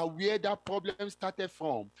that where that problem started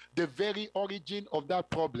from, the very origin of that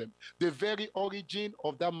problem, the very origin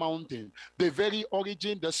of that mountain, the very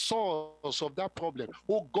origin, the source of that problem.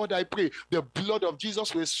 Oh God, I pray the blood of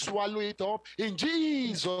Jesus will swallow it up in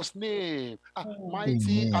Jesus' name.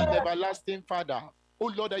 Mighty and everlasting Father.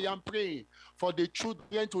 Oh Lord, I am praying for the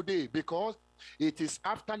children today because it is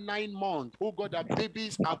after 9 months, oh God, that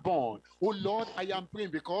babies are born. Oh Lord, I am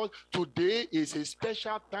praying because today is a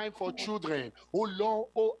special time for children. Oh Lord,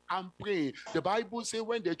 oh, I'm praying. The Bible says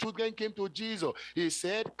when the children came to Jesus, he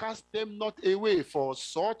said, cast them not away, for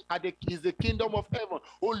such is the kingdom of heaven.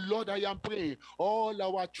 Oh Lord, I am praying. All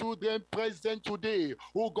our children present today,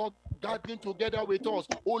 oh God, gathering together with us.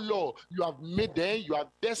 Oh Lord, you have made them, you have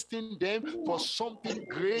destined them for something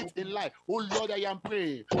great in life. Oh Lord, I am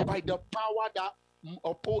praying by the power that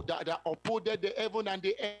upholded the heaven and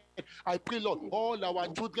the earth. I pray, Lord, all our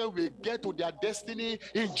children will get to their destiny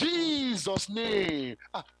in Jesus' name.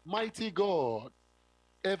 Mighty God,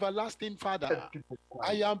 everlasting Father,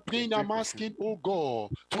 I am praying, I'm asking, oh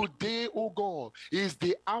God, today, oh God, is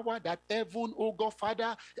the hour that heaven, oh God,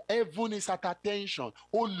 Father, heaven is at attention.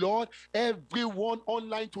 Oh Lord, everyone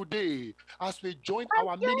online today, as we join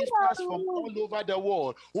our ministers from all over the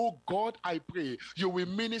world, oh God, I pray, you will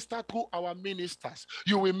minister through our ministers,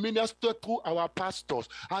 you will minister through our pastors,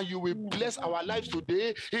 and you will bless our lives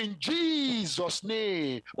today in Jesus'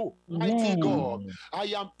 name. Oh, mighty God, I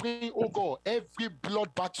am praying, oh God, every blood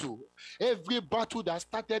battle, every battle that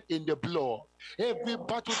started in the blood, every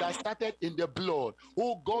battle that started in the blood,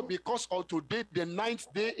 oh God, because of today, the 9th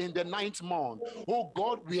day in the 9th month, oh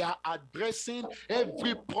God, we are addressing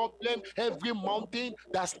every problem, every mountain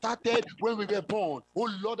that started when we were born. Oh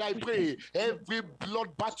Lord, I pray, every blood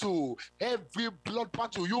battle, you blood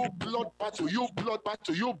battle, you blood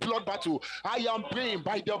battle, you blood battle, I am praying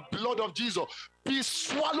by the blood of Jesus, be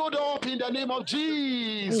swallowed up in the name of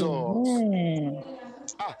Jesus.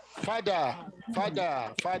 Father,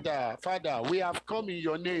 we have come in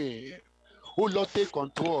your name. Oh Lord, take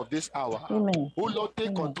control of this hour. Oh Lord,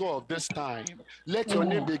 take control of this time. Let your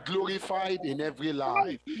name be glorified in every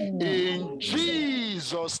life. In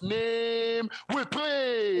Jesus' name we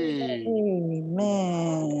pray.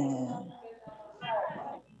 Amen.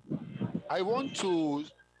 I want to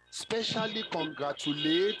specially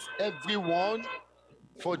congratulate everyone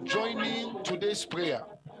for joining today's prayer.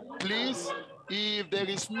 Please, if there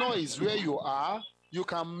is noise where you are, you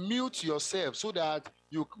can mute yourself so that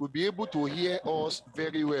you will be able to hear us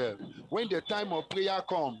very well. When the time of prayer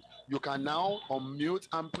comes, you can now unmute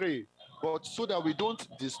and pray. But so that we don't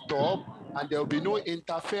disturb and there will be no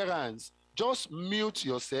interference, just mute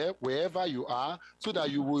yourself wherever you are so that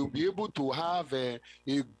you will be able to have a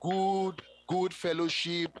good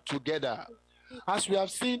fellowship together. As we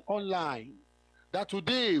have seen online, that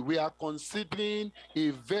today we are considering a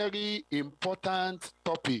very important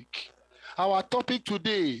topic. Our topic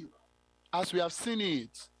today, as we have seen it,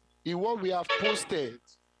 in what we have posted,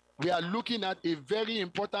 we are looking at a very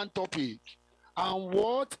important topic. And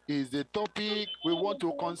what is the topic we want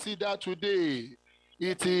to consider today?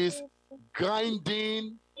 It is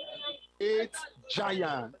grinding 8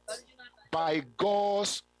 giants by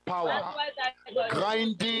God's power.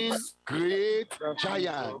 Grinding great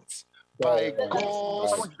giants by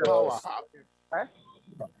God's power.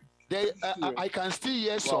 I can still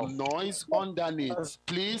hear some noise underneath.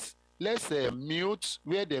 Please, let's mute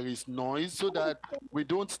where there is noise so that we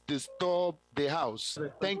don't disturb the house.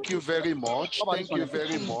 Thank you very much. Thank you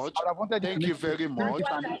very much. Thank you very much.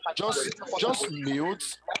 Just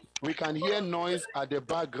mute. We can hear noise at the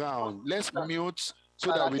background. Let's mute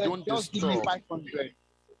so that we don't disturb.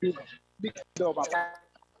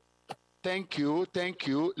 Thank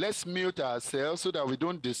you. Let's mute ourselves so that we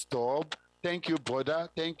don't disturb. Thank you, brother.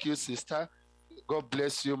 Thank you, sister. God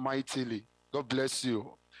bless you mightily. God bless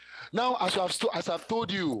you. Now, as I've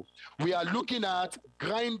told you, we are looking at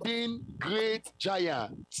grinding great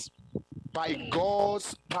giants by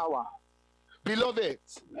God's power. Beloved,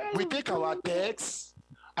 we take our text.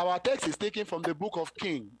 Our text is taken from the book of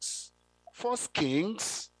Kings. 1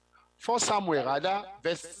 Samuel rather,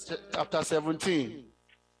 chapter 17.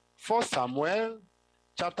 1 Samuel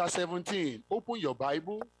chapter 17. Open your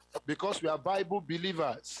Bible, because we are Bible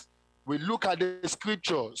believers. We look at the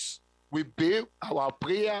scriptures. We base our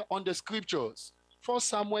prayer on the scriptures. 1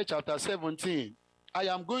 Samuel chapter 17. I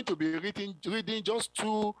am going to be reading just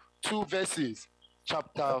two verses.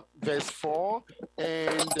 Verse 4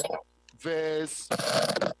 and verse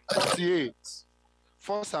 48.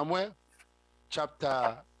 1 Samuel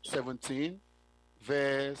chapter 17,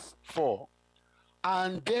 verse 4.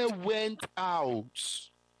 And there went out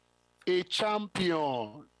a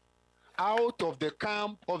champion out of the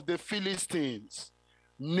camp of the Philistines,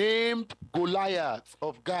 named Goliath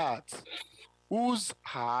of Gath, whose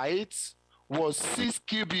height was 6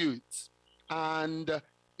 cubits and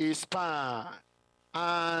a span.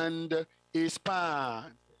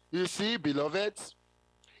 You see, beloved,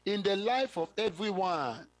 in the life of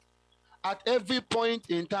everyone, at every point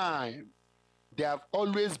in time, there have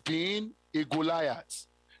always been a Goliath.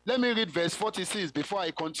 Let me read verse 46 before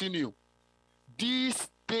I continue. This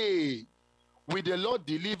day will the Lord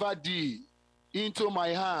deliver thee into my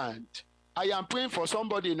hand. I am praying for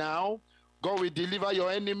somebody now. God will deliver your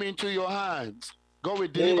enemy into your hands. God will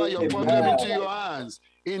deliver your problem into your hands.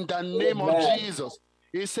 In the name of Jesus.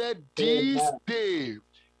 He said, this day,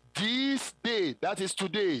 that is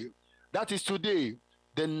today,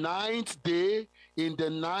 the 9th day in the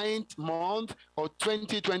 9th month of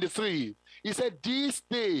 2023. He said, this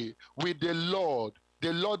day with the Lord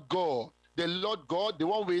God, the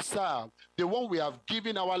one we serve, the one we have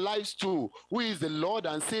given our lives to, who is the Lord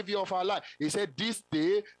and Savior of our life. He said, this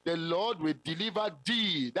day the Lord will deliver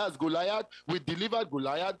thee, that's Goliath, will deliver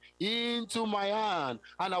Goliath into my hand,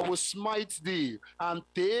 and I will smite thee and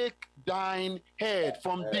take thine head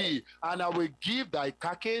from thee, and I will give thy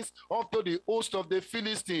carcass up to the host of the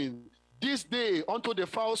Philistines. This day unto the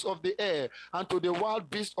fowls of the air and to the wild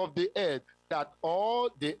beasts of the earth, that all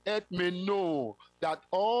the earth may know, that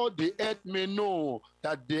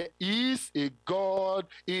there is a God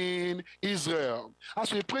in Israel.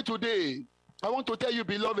 As we pray today, I want to tell you,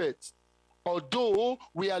 beloved, although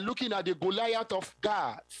we are looking at the Goliath of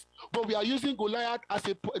Gath, but we are using Goliath as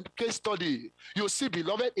a case study. You see,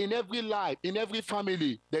 beloved, in every life, in every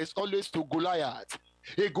family, there is always a Goliath.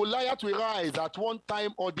 A Goliath will rise at one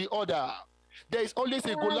time or the other. There is always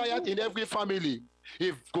a Goliath in every family.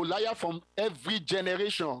 A Goliath from every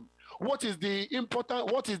generation. What is the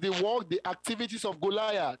work, the activities of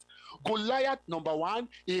Goliath? Goliath, number one,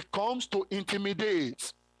 he comes to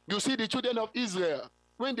intimidate. You see, the children of Israel,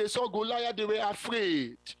 when they saw Goliath, they were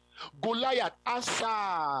afraid. Goliath has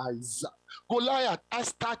size. Goliath has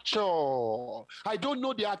stature. I don't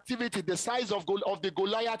know the activity, the size of the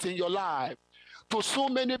Goliath in your life. To so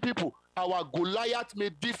many people, our Goliath may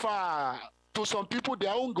differ. To some people,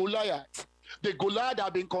 their own Goliath. The Goliath that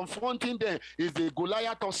have been confronting them is the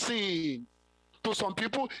Goliath of sin. To some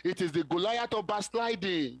people, it is the Goliath of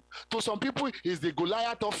backsliding. To some people, it is the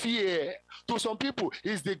Goliath of fear. To some people,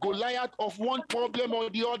 it is the Goliath of one problem or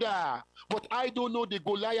the other. But I don't know the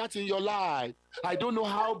Goliath in your life. I don't know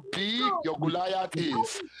how big your Goliath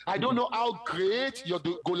is. I don't know how great your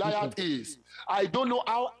Goliath is. I don't know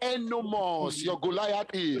how enormous your Goliath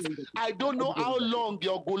is. I don't know how long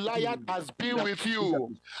your Goliath has been with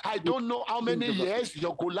you. I don't know how many years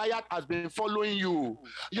your Goliath has been following you.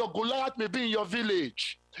 Your Goliath may be in your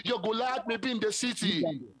village. Your Goliath may be in the city.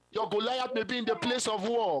 Your Goliath may be in the place of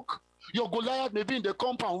work. Your Goliath may be in the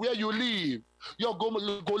compound where you live. Your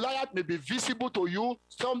Goliath may be visible to you,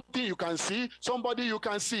 something you can see, somebody you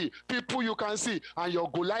can see, people you can see, and your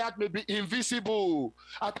Goliath may be invisible.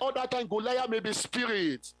 At other times, Goliath may be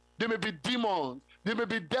spirits, they may be demons, they may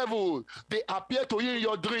be devils. They appear to you in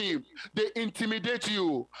your dream. They intimidate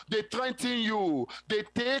you. They threaten you. They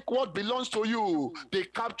take what belongs to you. They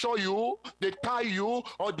capture you. They tie you,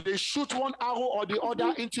 or they shoot one arrow or the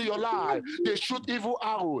other into your life. They shoot evil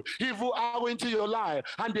arrow into your life,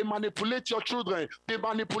 and they manipulate your children. They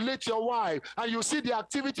manipulate your wife, and you see the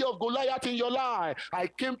activity of Goliath in your life. I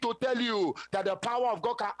came to tell you that the power of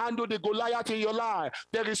God can handle the Goliath in your life.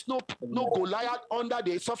 There is no Goliath under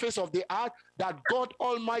the surface of the earth that God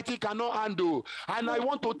Almighty cannot handle. And I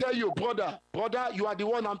want to tell you, brother, you are the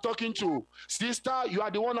one I'm talking to. Sister, you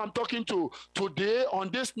are the one I'm talking to. Today,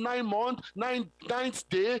 on this 9th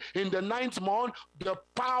day in the 9th month, the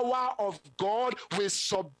power of God will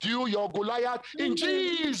subdue your Goliath in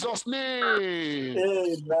Jesus' name.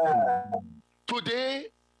 Amen. Today,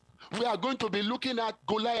 we are going to be looking at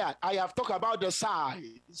Goliath. I have talked about the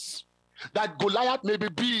size. That Goliath may be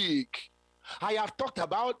big. I have talked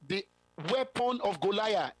about the weapon of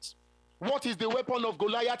Goliath. What is the weapon of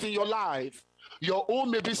Goliath in your life? Your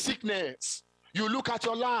own may be sickness. You look at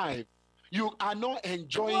your life. You are not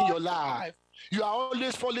enjoying your life. You are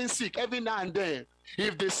always falling sick every now and then.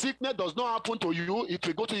 If the sickness does not happen to you, it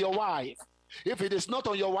will go to your wife. If it is not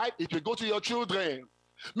on your wife, it will go to your children.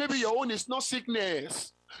 Maybe your own is not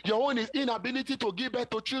sickness. Your own is inability to give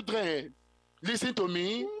birth to children. Listen to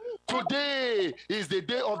me. Today is the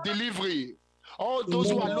day of delivery. All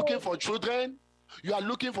those who are looking for children, you are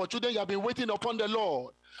looking for children, you have been waiting upon the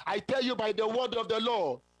Lord. I tell you by the word of the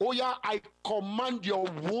Lord, oh yeah, I command your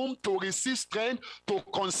womb to receive strength to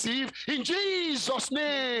conceive in Jesus'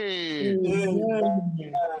 name.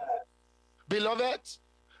 Amen. Beloved,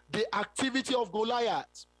 the activity of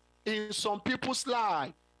Goliath in some people's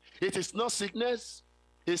life, it is not sickness,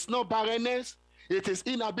 it's not barrenness, it is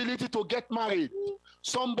inability to get married.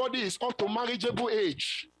 Somebody is up to marriageable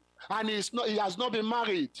age and he has not been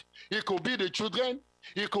married. It could be the children,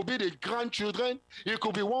 it could be the grandchildren, it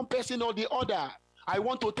could be one person or the other. I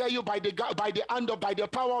want to tell you by the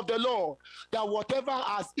power of the Lord that whatever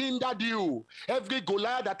has hindered you, every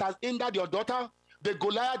Goliath that has hindered your daughter, the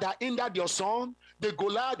Goliath that hindered your son, the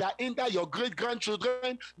Goliath that hindered your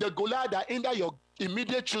great-grandchildren, the Goliath that hindered your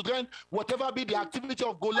immediate children, whatever be the activity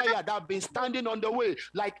of Goliath that have been standing on the way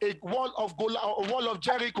like a wall of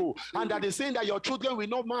Jericho, and that is saying that your children will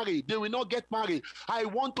not marry, they will not get married. I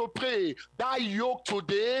want to pray that yoke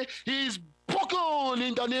today is broken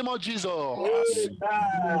in the name of Jesus.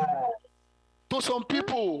 To some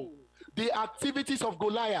people, the activities of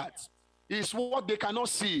Goliath is what they cannot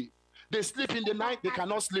see. They sleep in the night, they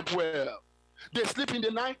cannot sleep well. They sleep in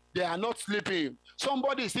the night, they are not sleeping.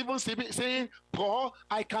 Somebody is even saying, bro,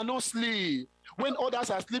 I cannot sleep. When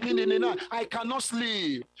others are sleeping in the night, I cannot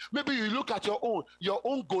sleep. Maybe you look at your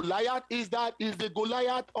own Goliath is the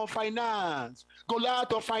Goliath of finance.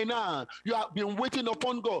 Goliath of finance. You have been waiting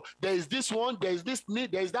upon God. There is this one, there is this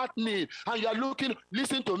need, there is that need. And you are looking,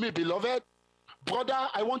 listen to me, beloved. Brother,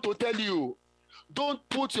 I want to tell you, don't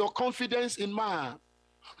put your confidence in man.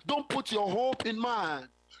 Don't put your hope in man.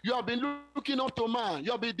 You have been looking up to man.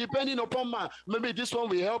 You have been depending upon man. Maybe this one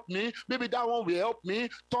will help me. Maybe that one will help me.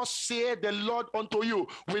 Thus saith the Lord unto you.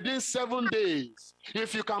 Within 7 days,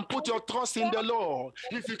 if you can put your trust in the Lord,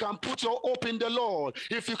 if you can put your hope in the Lord,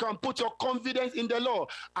 if you can put your confidence in the Lord,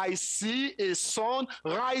 I see a sun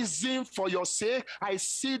rising for your sake. I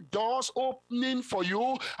see doors opening for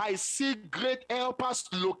you. I see great helpers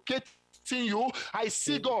locating you. I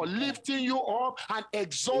see God lifting you up and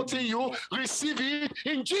exalting you. Receive it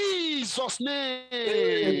in Jesus'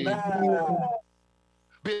 name. Amen.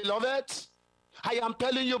 Beloved, I am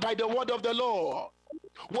telling you by the word of the Lord,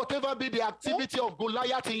 whatever be the activity of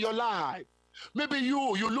Goliath in your life, maybe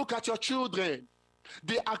you look at your children,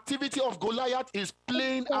 the activity of Goliath is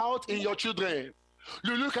playing out in your children.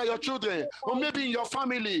 You look at your children, or maybe in your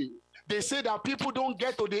family, they say that people don't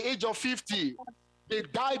get to the age of 50. They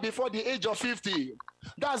die before the age of 50.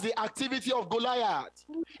 That's the activity of Goliath.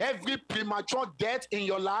 Every premature death in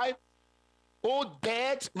your life, oh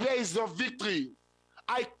death, where is your victory?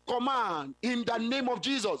 I command in the name of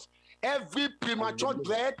Jesus, every premature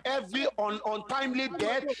death, every untimely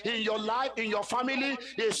death in your life, in your family,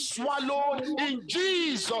 is swallowed in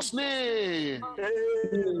Jesus' name.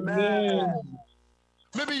 Amen.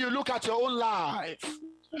 Maybe you look at your own life.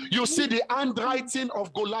 You see the handwriting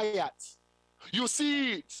of Goliath. You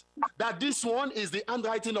see it, that this one is the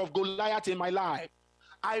handwriting of Goliath in my life.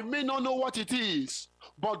 I may not know what it is,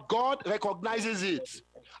 but God recognizes it.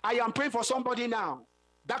 I am praying for somebody now,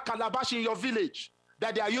 that calabash in your village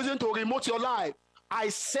that they are using to remote your life. I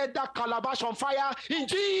set that calabash on fire in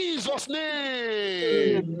Jesus'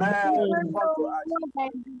 name. Amen.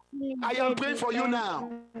 I am praying for you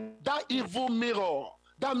now. That evil mirror,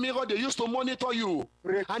 that mirror they used to monitor you,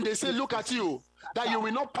 and they say, look at you, that you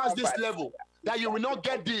will not pass this level, that you will not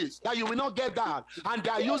get this, that you will not get that. And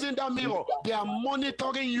they are using that mirror. They are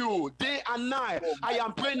monitoring you day and night. I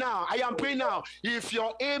am praying now. I am praying now. If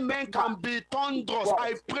your amen can be thunderous,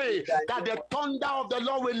 I pray that the thunder of the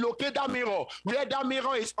Lord will locate that mirror. Where that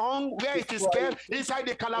mirror is on, where it is kept, inside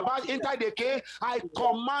the calabash, inside the cave, I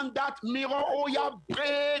command that mirror, oh yeah,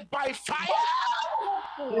 break by fire.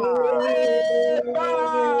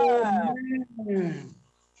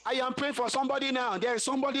 I am praying for somebody now. There is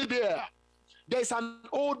somebody there. There's an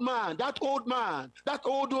old man, that old woman,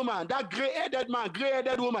 that gray-headed man,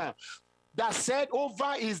 gray-headed woman. that said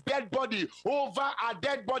over his dead body, over a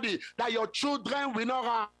dead body, that your children will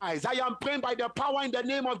not rise. I am praying by the power in the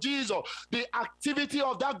name of Jesus, the activity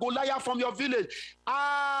of that Goliath from your village.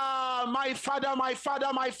 My father, my father,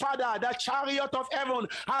 my father, the chariot of heaven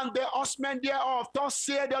and the horsemen thereof, thus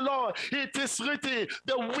saith the Lord, it is written,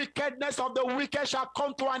 the wickedness of the wicked shall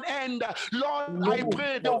come to an end. Lord, I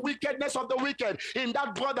pray the wickedness of the wicked in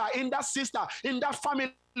that brother, in that sister, in that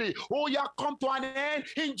family, oh yeah, come to an end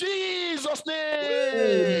in Jesus'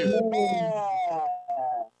 name.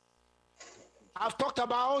 I've talked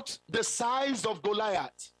about the size of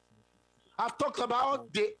Goliath. I've talked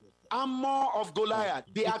about the armor of Goliath,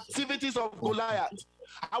 the activities of Goliath.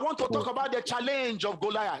 I want to talk about the challenge of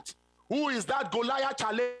Goliath. Who is that Goliath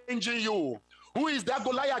challenging you? Who is that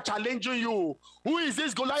Goliath challenging you? Who is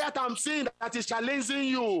this Goliath I'm seeing that is challenging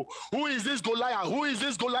you? Who is this Goliath? Who is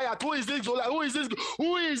this Goliath? Who is this Goliath? Who is this?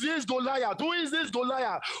 Who is this Goliath? Who is this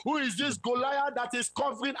Goliath? Who is this Goliath that is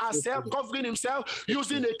covering herself, covering himself,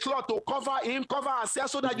 using a cloth to cover him, cover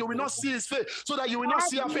herself so that you will not see his face, so that you will not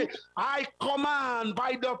see her face? I command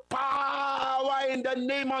by the power in the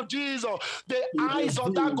name of Jesus, the eyes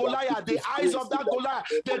of that Goliath, the eyes of that Goliath,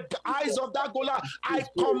 the eyes of that Goliath, I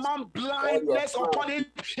command blindness upon him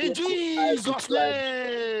in Jesus'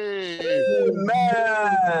 name.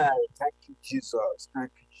 Amen. Thank you, Jesus.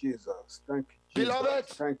 Thank you, Jesus. Thank you, Jesus. Beloved,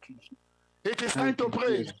 thank you. It is time to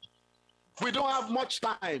pray. We don't have much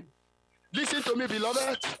time. Listen to me,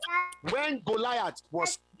 beloved. When Goliath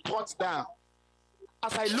was brought down,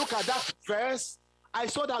 as I look at that verse, I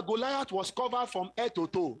saw that Goliath was covered from head to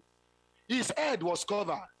toe. His head was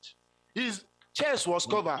covered. His chest was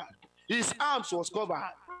covered. His arms was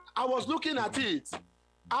covered. I was looking at it.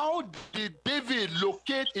 How did David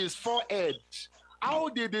locate his forehead? How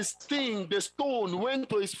did the stone went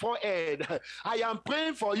to his forehead? I am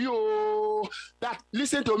praying for you that,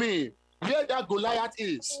 listen to me, where that Goliath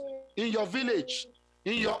is, in your village,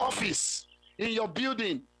 in your office, in your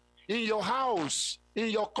building, in your house, in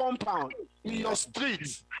your compound, in your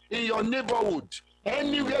street, in your neighborhood,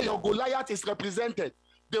 anywhere your Goliath is represented,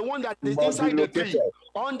 the one that is inside the tree,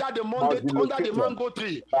 under the mango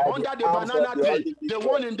tree, under the banana tree, the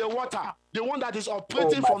one in the water, the one that is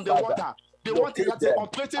operating from the water, the one that is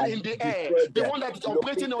operating in the air, the one that is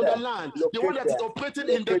operating on the land, the one that is operating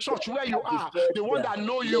in the church where you are, the one that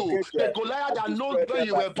knows you, the Goliath that knows where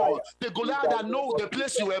you were born, the Goliath that knows the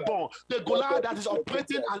place you were born, the Goliath that is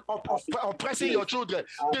operating and oppressing your children,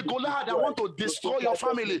 the Goliath that want to destroy your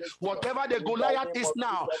family, whatever the Goliath is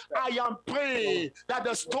now, I am praying that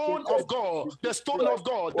the stone of God, that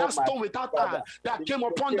stone without hand that came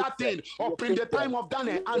upon that thing up in the time of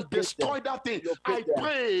Daniel and destroyed that thing, I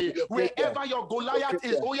pray wherever your Goliath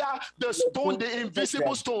is, oh yeah, the stone, the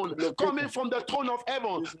invisible stone coming from the throne of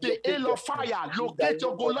heaven, the hail of fire, locate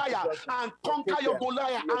your Goliath and conquer your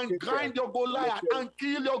Goliath and grind your Goliath and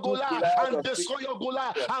kill your Goliath and destroy your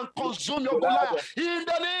Goliath and consume your Goliath in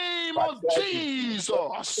the name of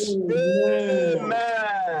Jesus.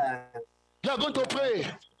 Amen. You are going to pray.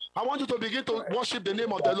 I want you to begin to worship the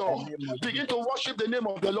name of the Lord. Begin to worship the name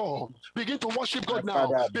of the Lord. Begin to worship God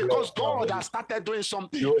now, because God has started doing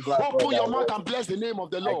something. Open your mouth and bless the name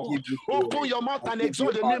of the Lord. Open your mouth and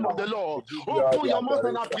exalt the name of the Lord. Open your mouth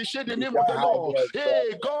and appreciate the name of the Lord.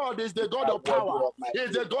 Hey, God is the God of power. He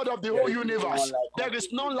is the God of the whole universe. There is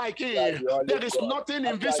none like him. There is nothing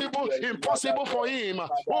invisible, impossible for him.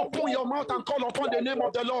 Open your mouth and call upon the name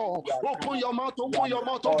of the Lord. Open your mouth, open your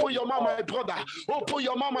mouth, open your mouth, my brother. Open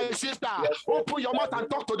your mouth, my sister. Open your mouth and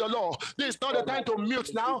talk to the Lord. This is not the time to mute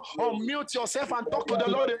now. Or mute yourself and talk to the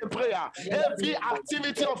Lord in prayer. Every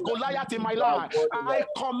activity of Goliath in my life, I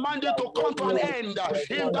command you to come to an end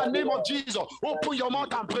in the name of Jesus. Open your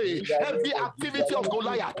mouth and pray. Every activity of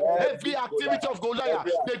Goliath, every activity of Goliath,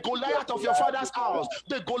 the Goliath of your father's house,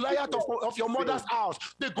 the Goliath of your mother's house,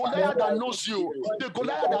 the Goliath that knows you, the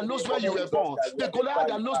Goliath that knows where you were born, the Goliath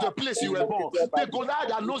that knows the place you were born, the Goliath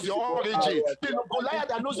that knows your origin, the Goliath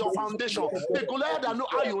that knows your foundation, the Goliath that knows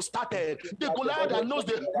how you started, the Goliath that knows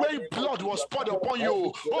the way blood was poured upon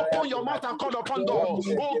you. Open your mouth and call upon God.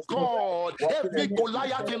 Oh God, every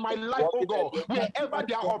Goliath in my life, oh God, wherever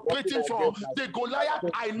they are operating from, the Goliath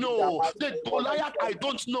I know, the Goliath I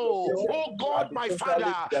don't know, oh God, my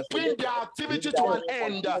Father, bring their activity to an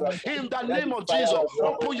end in the name of Jesus.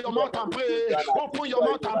 Open your mouth and pray. Open your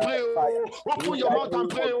mouth and pray. Open your mouth and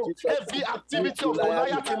pray. Every activity of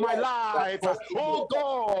Goliath in my life, oh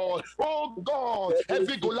God,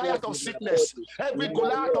 every Goliath of sickness, every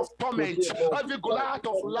Goliath of torment, every Goliath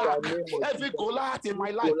of lack, every Goliath in my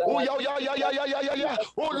life, oh yeah.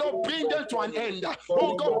 Oh Lord, bring them to an end.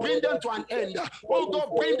 Oh God, bring them to an end. Oh God,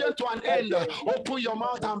 bring them to an end. Open your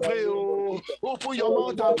mouth and pray.